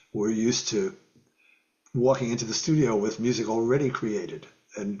 We're used to walking into the studio with music already created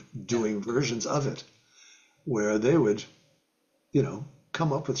and doing versions of it, where they would,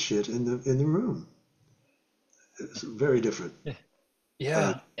 come up with shit in the room. It's very different.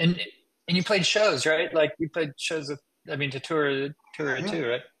 Yeah. And you played shows, right? Like you played shows to tour too,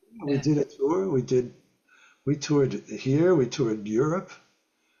 right? We did a tour. We toured here. We toured Europe.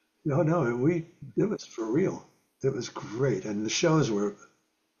 It was for real. It was great, and the shows were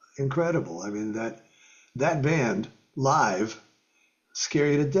incredible. I mean, that band live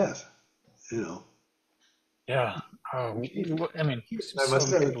scare you to death. Yeah. I mean, I so must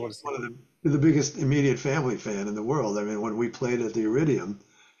say, incredible to he's see. one of the biggest immediate family fan in the world. I mean, when we played at the Iridium,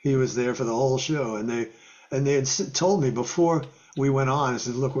 he was there for the whole show, and they had told me before we went on. I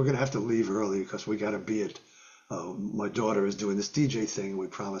said, "Look, we're going to have to leave early because we got to be at. My daughter is doing this DJ thing. We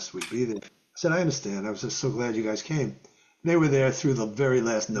promised we'd be there." I said, "I understand. I was just so glad you guys came." They were there through the very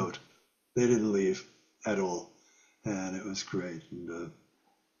last note. They didn't leave at all, and it was great. And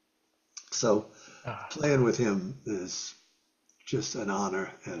so Ah, playing with him is just an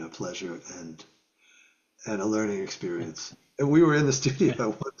honor and a pleasure and a learning experience. And we were in the studio yeah.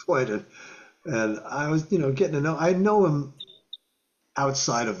 at one point, and I was, getting to know. I know him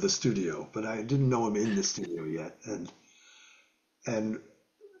outside of the studio, but I didn't know him in the studio yet. And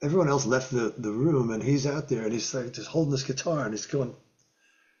everyone else left the room, and he's out there, and he's like just holding this guitar, and he's going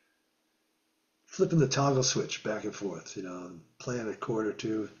flipping the toggle switch back and forth, playing a chord or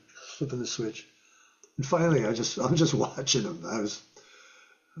two, flipping the switch. And finally, I'm just watching him. I was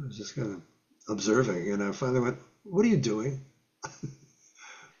just kind of observing, and I finally went, "What are you doing?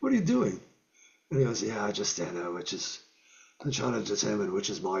 What are you doing?" And he goes, "Yeah, I just stand there, I'm trying to determine which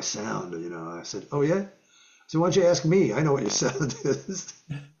is my sound." I said, "Oh yeah? So why don't you ask me? I know what your sound is."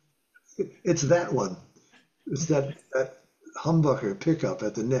 It's that one. It's that humbucker pickup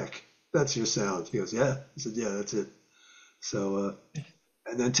at the neck. That's your sound. He goes, "Yeah." I said, "Yeah, that's it." So,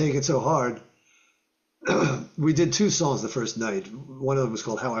 and then Take It So Hard. We did two songs the first night. One of them was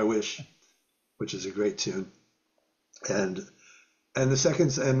called How I Wish, which is a great tune. And the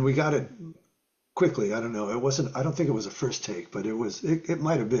second, and we got it quickly. I don't know. It wasn't. I don't think it was a first take, but it was. It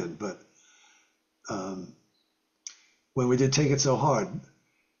might have been. But um, when we did Take It So Hard,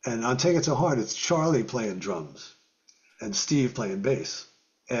 and on Take It So Hard, it's Charlie playing drums and Steve playing bass,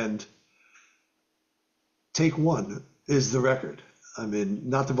 and take one is the record. I mean,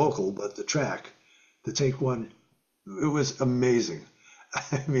 not the vocal, but the track. The take one, it was amazing.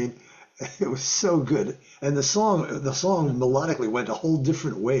 I mean, it was so good, and the song melodically went a whole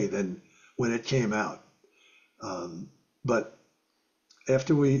different way than when it came out. But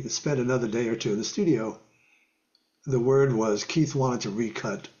after we spent another day or two in the studio, the word was Keith wanted to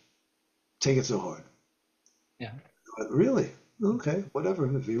recut Take It So Hard. Yeah. But really? Okay, whatever.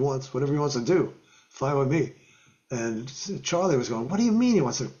 If he wants, whatever he wants to do, fine with me. And Charlie was going, "What do you mean he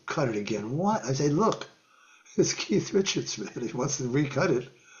wants to cut it again? What?" I said, "Look, it's Keith Richards, man. He wants to recut it.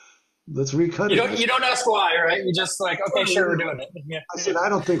 Let's recut You it." don't you don't ask why, right? You just like, okay, sure, we're doing it. Yeah. I said, "I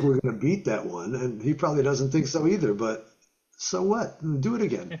don't think we're going to beat that one." And he probably doesn't think so either, but so what? Do it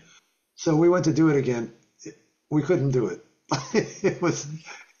again. So we went to do it again. We couldn't do it.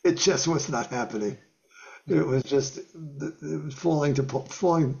 It just was not happening. It was just, it was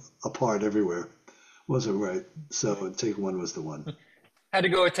falling apart everywhere. Wasn't right. So take one was the one. Had to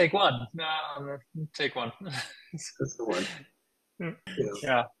go with take one. No, take one. That's the one. Yeah.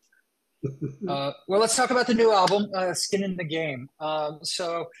 Yeah. Well, let's talk about the new album, Skin in the Game.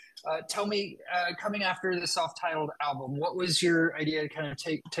 Tell me, coming after the self-titled album, what was your idea to kind of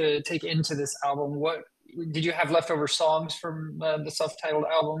take into this album? What did you have leftover songs from the self-titled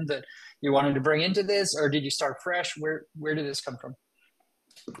album that you wanted to bring into this, or did you start fresh? Where did this come from?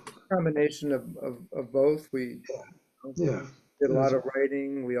 Combination of both. We Yeah. did a It lot was, of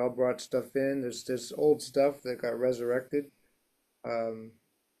writing. We all brought stuff in. There's this old stuff that got resurrected. Um,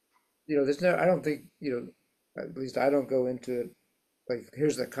 there's no. I don't think At least I don't go into it like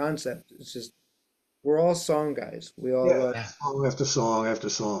here's the concept. It's just we're all song guys. We all yeah, Yeah. song after song after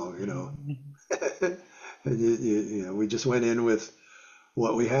song. And we just went in with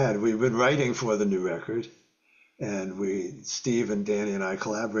what we had. We've been writing for the new record, and Steve and Danny and I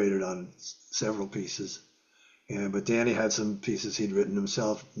collaborated on several pieces. But Danny had some pieces he'd written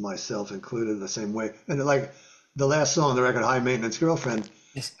himself, myself included, the same way. And like the last song on the record, High Maintenance Girlfriend,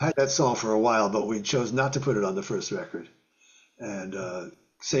 Yes. I had that song for a while, but we chose not to put it on the first record and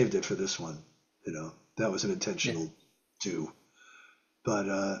saved it for this one. That was an Yeah. intentional do.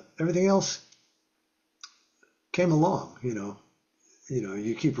 But everything else came along.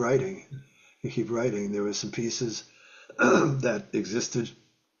 You keep writing, you keep writing. There were some pieces that existed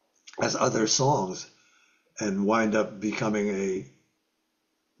as other songs and wind up becoming a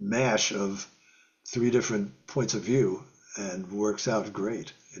mash of three different points of view and works out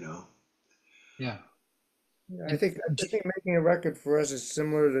great. Yeah. I And think making a record for us is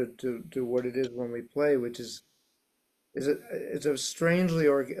similar to what it is when we play, which it's a strangely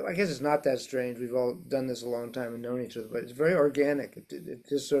I guess it's not that strange. We've all done this a long time and known each other, but it's very organic. It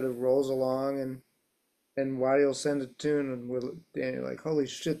just sort of rolls along, and Waddy will send a tune, and Danny like, holy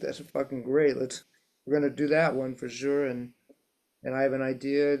shit, that's fucking great. We're gonna do that one for sure. And I have an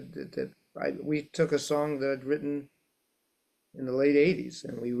idea that we took a song that I'd written in the late '80s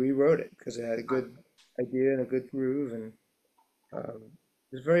and we rewrote it because it had a good idea and a good groove, and um,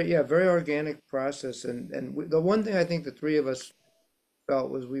 it's very organic process. And the one thing I think the three of us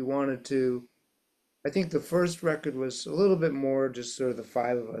felt was we wanted to. I think the first record was a little bit more just sort of the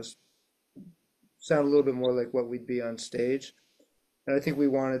five of us, sound a little bit more like what we'd be on stage. And I think we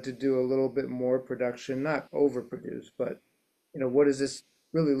wanted to do a little bit more production, not overproduce, but what does this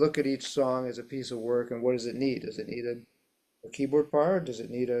really look at each song as a piece of work, and what does it need? Does it need a keyboard part? Does it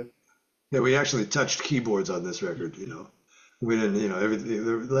need a Yeah, we actually touched keyboards on this record. We didn't. Everything.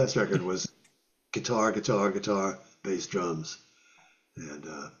 The last record was guitar, guitar, guitar, bass, drums, and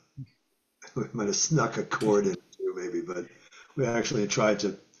we might have snuck a chord in too, maybe, but we actually tried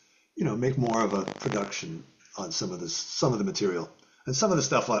to, make more of a production on some of the material, and some of the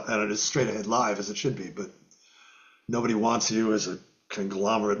stuff on it is straight ahead live as it should be, but Nobody Wants You is a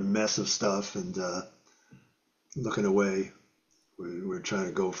conglomerate mess of stuff, and Looking Away, we're trying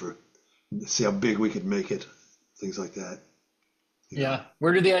to go for, see how big we could make it, things like that. Yeah.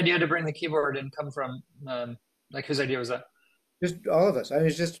 Where did the idea to bring the keyboard in come from? Like, whose idea was that? just all of us? I mean,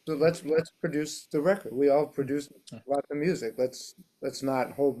 it's just let's produce the record. We all produce lots of music. Let's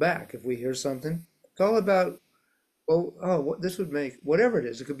not hold back. If we hear something, it's all about. Well, what this would make whatever it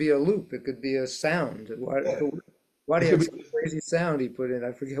is. It could be a loop. It could be a sound. Why do you have some crazy sound he put in?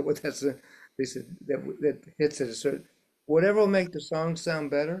 I forget what that's. They said that hits at a certain. Whatever will make the song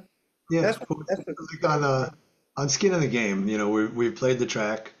sound better. Yeah, That's what, like on Skin in the Game, we played the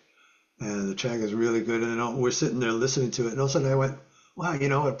track, and the track is really good, and then we're sitting there listening to it, and all of a sudden I went, wow,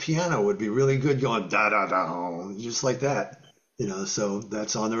 a piano would be really good going da da da, just like that, so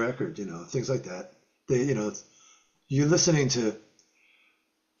that's on the record, things like that. You're listening to,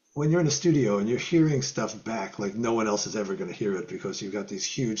 when you're in a studio and you're hearing stuff back like no one else is ever going to hear it, because you've got these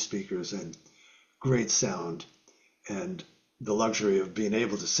huge speakers and great sound and the luxury of being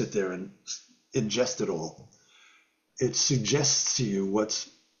able to sit there and ingest it all. It suggests to you what's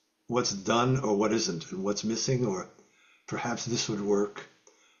done or what isn't, and what's missing, or perhaps this would work.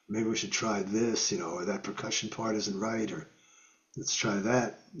 Maybe we should try this, or that percussion part isn't right, or let's try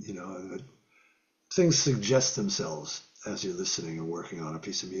that. Things suggest themselves as you're listening and working on a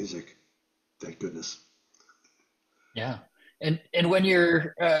piece of music. Thank goodness. Yeah. And when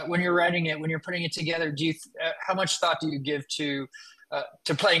you're writing it, when you're putting it together, how much thought do you give to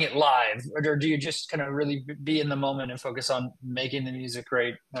playing it live, or do you just kind of really be in the moment and focus on making the music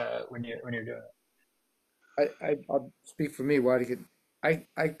great when you're doing it? I'll speak for me.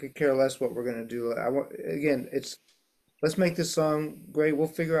 I could care less what we're gonna do. Again, let's make this song great. We'll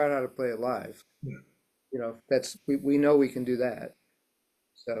figure out how to play it live. Yeah. We know we can do that.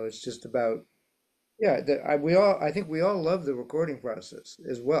 So it's just about I think we all love the recording process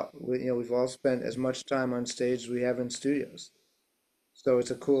as well. We've all spent as much time on stage as we have in studios. So it's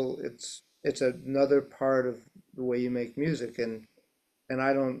another part of the way you make music, and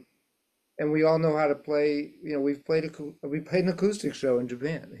we all know how to play. We played an acoustic show in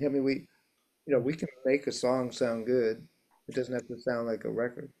Japan. I mean, we can make a song sound good. It doesn't have to sound like a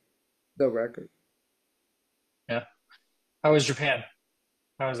record, the record. Yeah. How was Japan?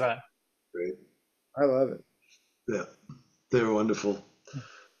 How was that? Great. I love it. Yeah, they were wonderful.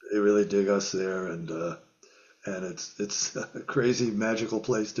 They really dig us there, and it's a crazy, magical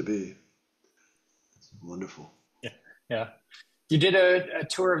place to be. It's wonderful. Yeah. Yeah. You did a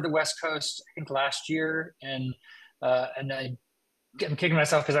tour of the West Coast, I think, last year, and I'm kicking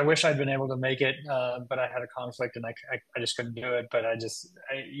myself because I wish I'd been able to make it, but I had a conflict and I just couldn't do it. But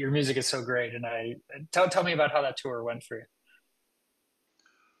your music is so great, and tell me about how that tour went for you.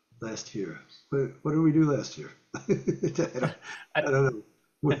 Last year, what did we do last year? I don't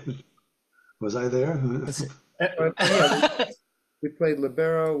know. Was I there? We played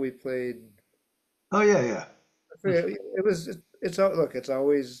Libero. We played. Oh yeah. It's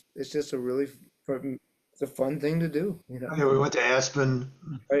always just it's a fun thing to do. Yeah, we went to Aspen.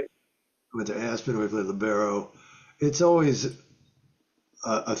 Right. We played Libero. It's always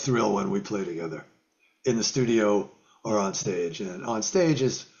a thrill when we play together in the studio or on stage. And on stage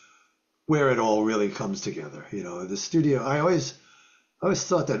is where it all really comes together. The studio, I always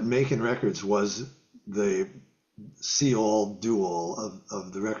thought that making records was the see all, do all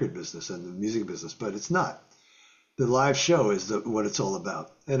of the record business and the music business, but it's not. The live show is what it's all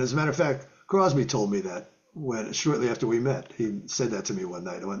about. And as a matter of fact, Crosby told me that shortly after we met. He said that to me one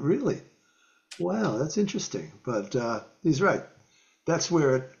night. I went, really? Wow, that's interesting. But he's right. That's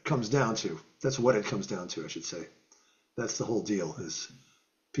where it comes down to. That's what it comes down to, I should say. That's the whole deal, is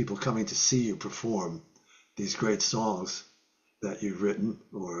people coming to see you perform these great songs that you've written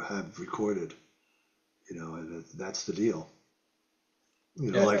or have recorded. And that's the deal.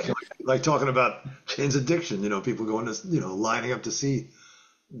 Yeah. Like talking about Jane's Addiction. People going to lining up to see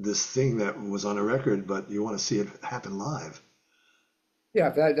this thing that was on a record, but you want to see it happen live. Yeah,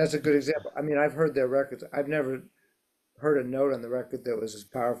 that's a good example. I mean, I've heard their records. I've never heard a note on the record that was as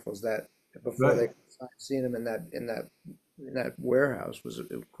powerful as that before Right. seeing them in that warehouse was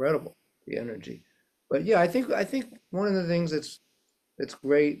incredible, the energy. But yeah, I think one of the things that's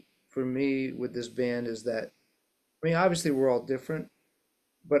great for me with this band is that, I mean, obviously we're all different,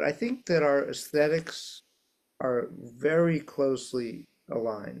 but I think that our aesthetics are very closely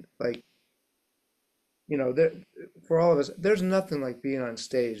aligned. Like, there, for all of us, there's nothing like being on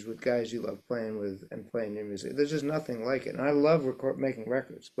stage with guys you love playing with and playing your music. There's just nothing like it. And I love making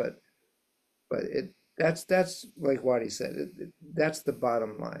records, but that's like Waddy said, that's the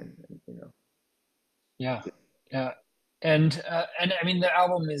bottom line. Yeah, yeah, and I mean the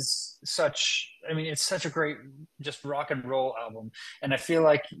album is such. I mean it's such a great just rock and roll album, and I feel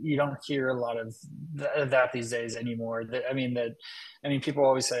like you don't hear a lot of that these days anymore. I mean people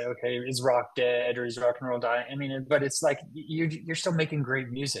always say, okay, is rock dead or is rock and roll dying? I mean, but it's like you're still making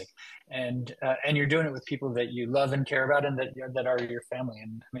great music, and you're doing it with people that you love and care about, and that are your family.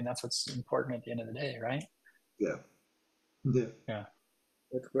 And I mean that's what's important at the end of the day, right? Yeah. Yeah. Yeah,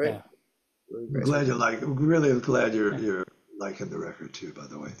 That's great. yeah. I'm Really glad great. really glad Yeah. you're liking the record too, by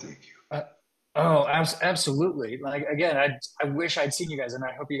the way. Thank you. Uh, oh, absolutely. Like again, I wish I'd seen you guys, and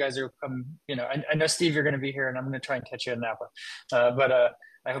I hope you guys are come. I know Steve, you're going to be here, and I'm going to try and catch you in Napa. But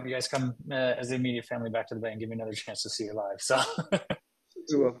I hope you guys come as the immediate family back to the Bay and give me another chance to see you live. So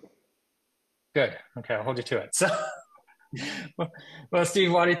You're welcome. good. Okay, I'll hold you to it. So. Well,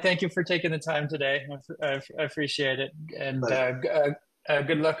 Steve, Waddy, thank you for taking the time today. I appreciate it, and Pleasure.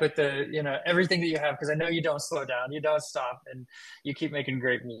 good luck with everything that you have, because I know you don't slow down, you don't stop, and you keep making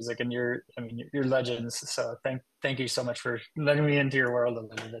great music, and you're legends. So thank you so much for letting me into your world a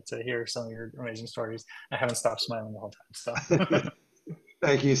little bit to hear some of your amazing stories. I haven't stopped smiling the whole time. So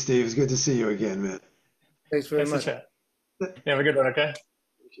Thank you, Steve. It's good to see you again, man. Thanks very thanks for much. chat. You have a good one. Okay.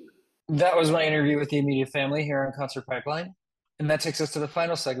 That was my interview with the immediate family here on Concert Pipeline. And that takes us to the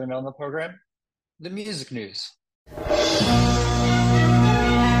final segment on the program, the music news.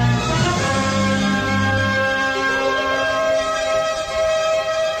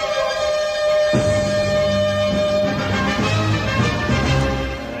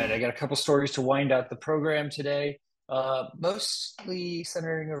 All right, I got a couple stories to wind out the program today, mostly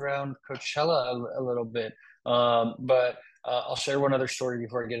centering around Coachella a little bit. But I'll share one other story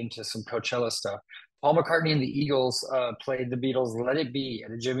before I get into some Coachella stuff. Paul McCartney and the Eagles played the Beatles' "Let It Be"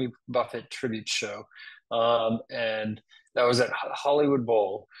 at a Jimmy Buffett tribute show, and that was at Hollywood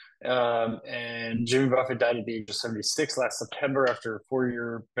Bowl. And Jimmy Buffett died at the age of 76 last September after a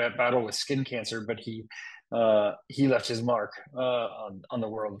 4-year battle with skin cancer, but he left his mark on the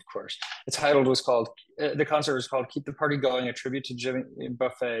world, of course. The concert was called "Keep the Party Going," a tribute to Jimmy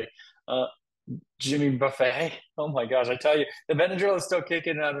Buffett. Uh, Jimmy Buffett. Oh my gosh, I tell you, the Benadryl is still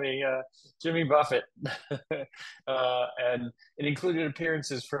kicking on me. Jimmy Buffett. And it included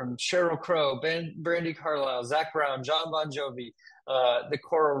appearances from Sheryl Crow, Brandy Carlisle, Zach Brown, John Bon Jovi, the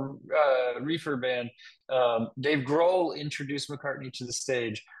Coral Reefer Band. Dave Grohl introduced McCartney to the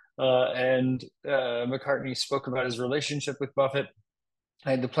stage. And McCartney spoke about his relationship with Buffett. I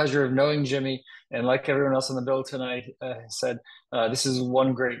had the pleasure of knowing Jimmy, and like everyone else on the bill tonight, said, this is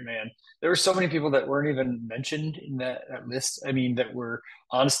one great man. There were so many people that weren't even mentioned in that list. I mean, that were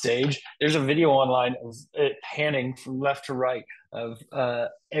on stage. There's a video online of it panning from left to right of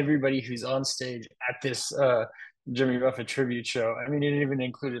everybody who's on stage at this Jimmy Buffett tribute show. I mean, it even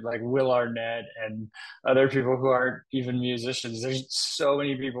included like Will Arnett and other people who aren't even musicians. There's so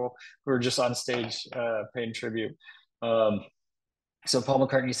many people who are just on stage paying tribute. So Paul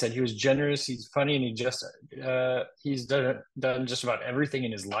McCartney said he was generous, he's funny, and he's done just about everything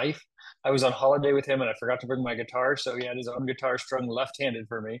in his life. I was on holiday with him and I forgot to bring my guitar, so he had his own guitar strung left-handed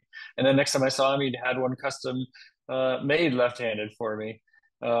for me. And then next time I saw him, he'd had one custom made left-handed for me.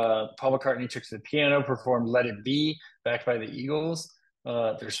 Paul McCartney took to the piano, performed "Let It Be," backed by the Eagles.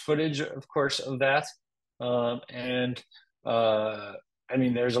 There's footage, of course, of that. And I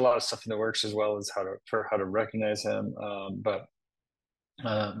mean, there's a lot of stuff in the works as well as how to recognize him. But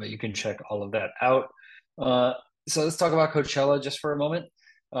you can check all of that out. So let's talk about Coachella just for a moment.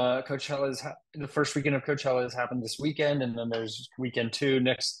 The first weekend of Coachella has happened this weekend, and then there's weekend two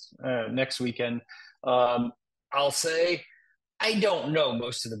next weekend. I'll say I don't know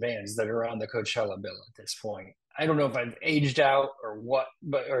most of the bands that are on the Coachella bill at this point. I don't know if I've aged out or what,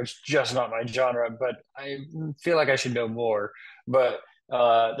 but or it's just not my genre. But I feel like I should know more. But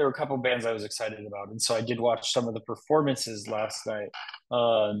there were a couple bands I was excited about, and so I did watch some of the performances last night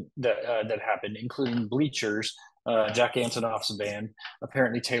that happened, including Bleachers, Jack Antonoff's band.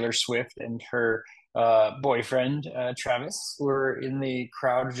 Apparently, Taylor Swift and her boyfriend Travis were in the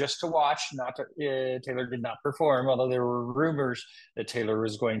crowd just to watch. Not to, Taylor did not perform, although there were rumors that Taylor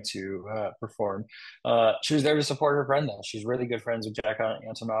was going to perform. She was there to support her friend, though. She's really good friends with Jack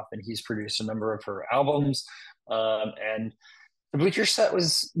Antonoff, and he's produced a number of her albums. And the Bleacher set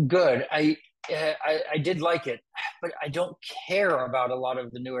was good. I did like it, but I don't care about a lot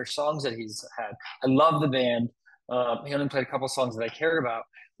of the newer songs that he's had. I love the band. He only played a couple songs that I cared about.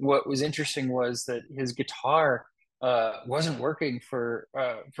 What was interesting was that his guitar wasn't working for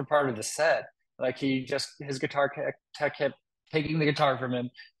part of the set. Like his guitar tech kept taking the guitar from him,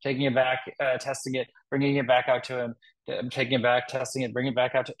 taking it back, testing it, bringing it back out to him, taking it back, testing it, bringing it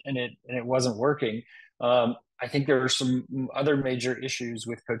back out to, and it wasn't working. I think there were some other major issues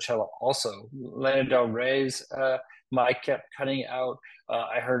with Coachella also. Lana Del Rey's mic kept cutting out.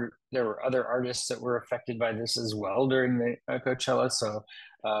 I heard there were other artists that were affected by this as well during the Coachella. So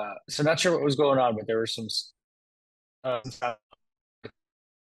not sure what was going on, but there were some.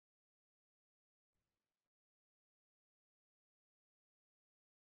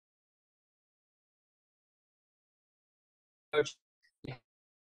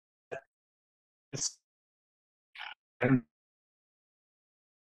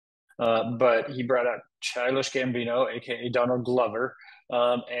 But he brought out Childish Gambino, aka Donald Glover,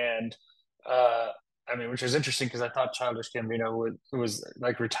 and I mean, which was interesting because I thought Childish Gambino was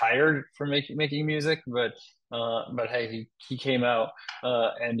like retired from making music, but hey, he came out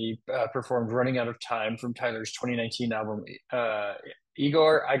and he performed "Running Out of Time" from Tyler's 2019 album,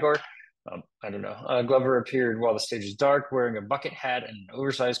 Igor. I don't know. Glover appeared while the stage was dark, wearing a bucket hat and an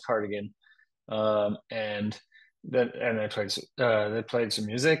oversized cardigan, and they played some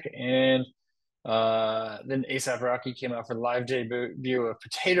music, and then A$AP Rocky came out for the live debut of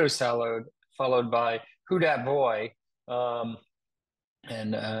Potato Salad, followed by Who Dat Boy, and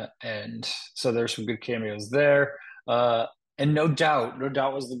so there's some good cameos there. And No Doubt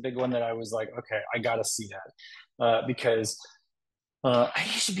was the big one that I was like, okay, I gotta see that because I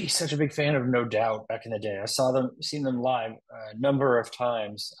used to be such a big fan of No Doubt back in the day. Seen them live a number of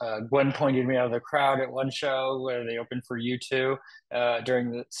times. Gwen pointed me out of the crowd at one show where they opened for U2 during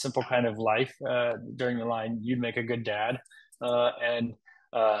the Simple Kind of Life, during the line "You'd Make a Good Dad," and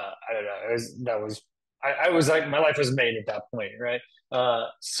I don't know. I was like, my life was made at that point, right?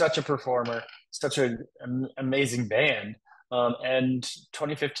 Such a performer, such an amazing band. And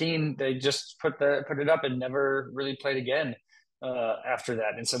 2015, they just put it up and never really played again after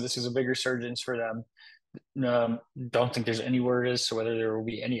that. And so this is a big resurgence for them. Don't think there's any word as to whether there will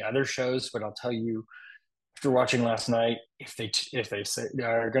be any other shows, but I'll tell you after watching last night, if they say they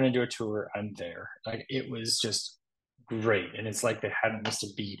are going to do a tour, I'm there. Like it was just great, and it's like they hadn't missed a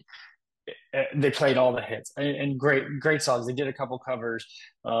beat. They played all the hits and great songs. They did a couple covers,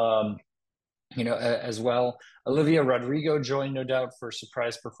 as well. Olivia Rodrigo joined No Doubt for a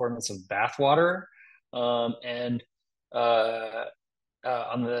surprise performance of Bathwater, and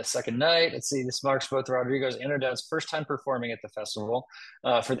on the second night. Let's see, this marks both Rodrigo's and No Doubt's first time performing at the festival.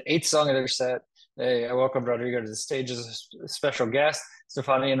 For the eighth song of their set, I welcomed Rodrigo to the stage as a special guest.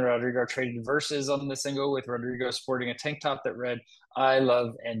 Stefani and Rodrigo traded verses on the single, with Rodrigo sporting a tank top that read, "I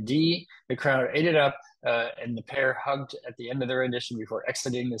love ND." The crowd ate it up, and the pair hugged at the end of their rendition before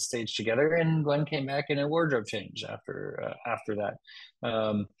exiting the stage together, and Gwen came back in a wardrobe change after that.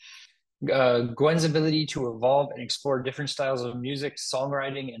 Gwen's ability to evolve and explore different styles of music,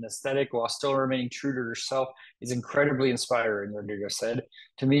 songwriting, and aesthetic while still remaining true to herself is incredibly inspiring, Rodrigo said.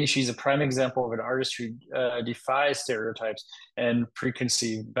 To me, she's a prime example of an artist who defies stereotypes and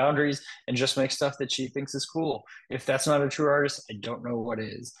preconceived boundaries and just makes stuff that she thinks is cool. If that's not a true artist, I don't know what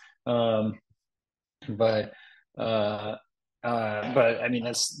is. But I mean,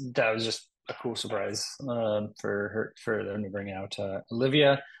 that was just a cool surprise for them to bring out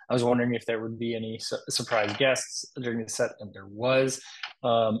Olivia. I was wondering if there would be any surprise guests during the set, and there was.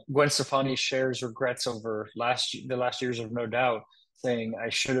 Gwen Stefani shares regrets over the last years of No Doubt, saying, "I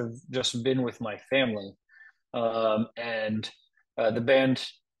should have just been with my family." And the band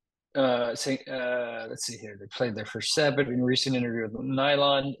let's see here. They played their first set, but in a recent interview with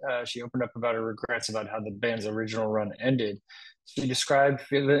Nylon, she opened up about her regrets about how the band's original run ended. She described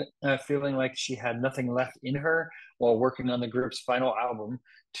feeling like she had nothing left in her while working on the group's final album,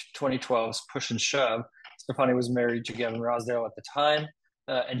 2012's Push and Shove. Stefani was married to Gavin Rosdale at the time.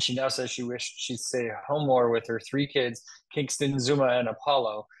 And she now says she wished she'd stay home more with her 3 kids, Kingston, Zuma, and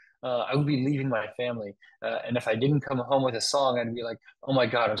Apollo. I would be leaving my family. And if I didn't come home with a song, I'd be like, oh my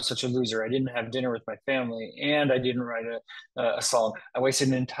God, I'm such a loser. I didn't have dinner with my family and I didn't write a song. I wasted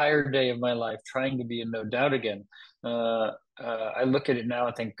an entire day of my life trying to be in No Doubt again. I look at it now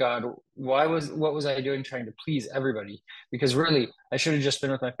and think, God, what was I doing trying to please everybody? Because really, I should have just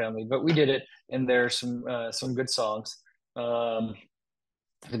been with my family, but we did it. And there's some good songs.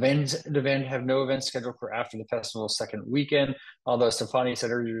 The band have no events scheduled for after the festival's second weekend, although Stefani said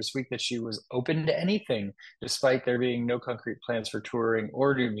earlier this week that she was open to anything, despite there being no concrete plans for touring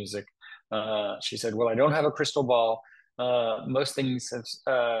or new music. She said, well, I don't have a crystal ball. Most things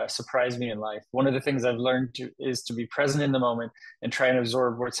have surprised me in life. One of the things I've learned is to be present in the moment and try and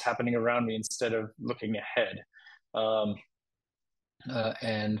absorb what's happening around me instead of looking ahead.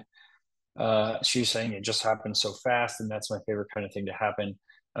 And she's saying it just happened so fast, and that's my favorite kind of thing to happen.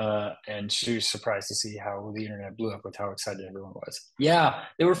 And she was surprised to see how the internet blew up with how excited everyone was. Yeah,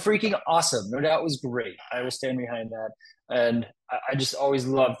 they were freaking awesome. No Doubt was great. I will stand behind that. And I just always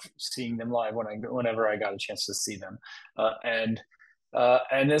loved seeing them live whenever I got a chance to see them. And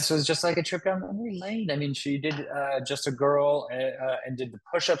this was just like a trip down memory lane. I mean, she did Just a Girl and did the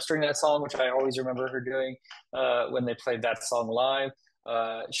push-ups during that song, which I always remember her doing when they played that song live.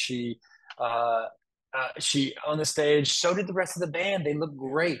 She on the stage, so did the rest of the band. They looked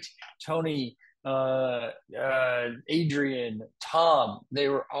great. Tony, Adrian, Tom, they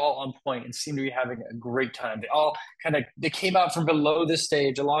were all on point and seemed to be having a great time. They all they came out from below the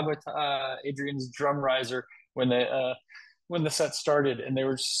stage along with Adrian's drum riser when the set started, and they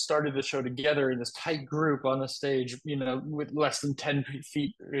started the show together in this tight group on the stage, with less than 10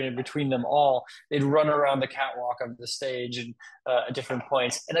 feet between them all. They'd run around the catwalk of the stage and at different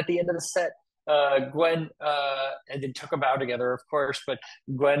points. And at the end of the set, Gwen, and they took a bow together, of course, but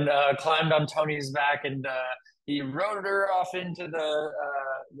Gwen climbed on Tony's back and he rode her off into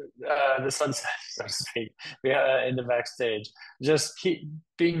the sunset, so to speak, in the backstage. Just keep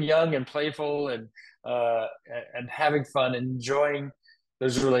being young and playful and having fun, enjoying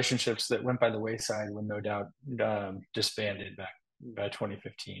those relationships that went by the wayside when No Doubt disbanded back by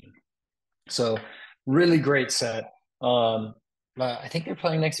 2015. So really great set. I think they're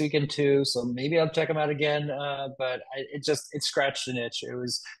playing next weekend too, so maybe I'll check them out again. But it scratched an itch. It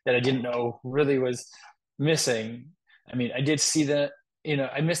was that I didn't know really was missing. I mean, I did see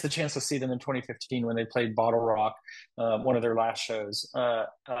I missed the chance to see them in 2015 when they played Bottle Rock, one of their last shows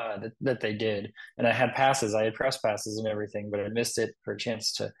that they did. And I had passes, I had press passes and everything, but I missed it for a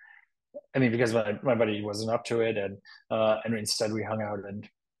chance to. I mean, because my buddy wasn't up to it, and instead we hung out and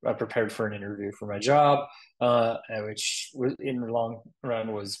prepared for an interview for my job, which in the long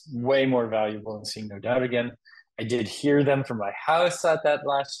run was way more valuable than seeing No Doubt again. I did hear them from my house at that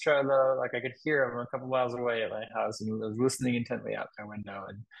last show, though. Like I could hear them a couple miles away at my house, and I was listening intently out my window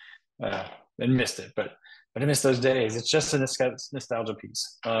and missed it. But I missed those days. It's just a nostalgia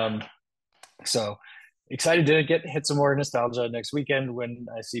piece. So excited to hit some more nostalgia next weekend when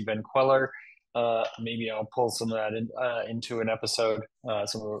I see Ben Queller. Maybe I'll pull some of that into an episode,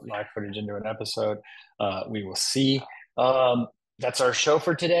 some of the live footage into an episode. We will see. That's our show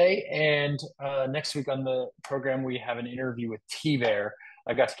for today. And next week on the program, we have an interview with T-Bear.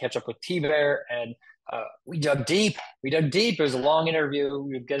 I got to catch up with T-Bear, and we dug deep. It was a long interview.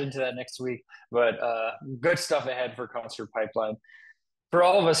 We'll get into that next week. But good stuff ahead for Concert Pipeline. For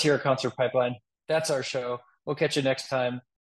all of us here at Concert Pipeline, that's our show. We'll catch you next time.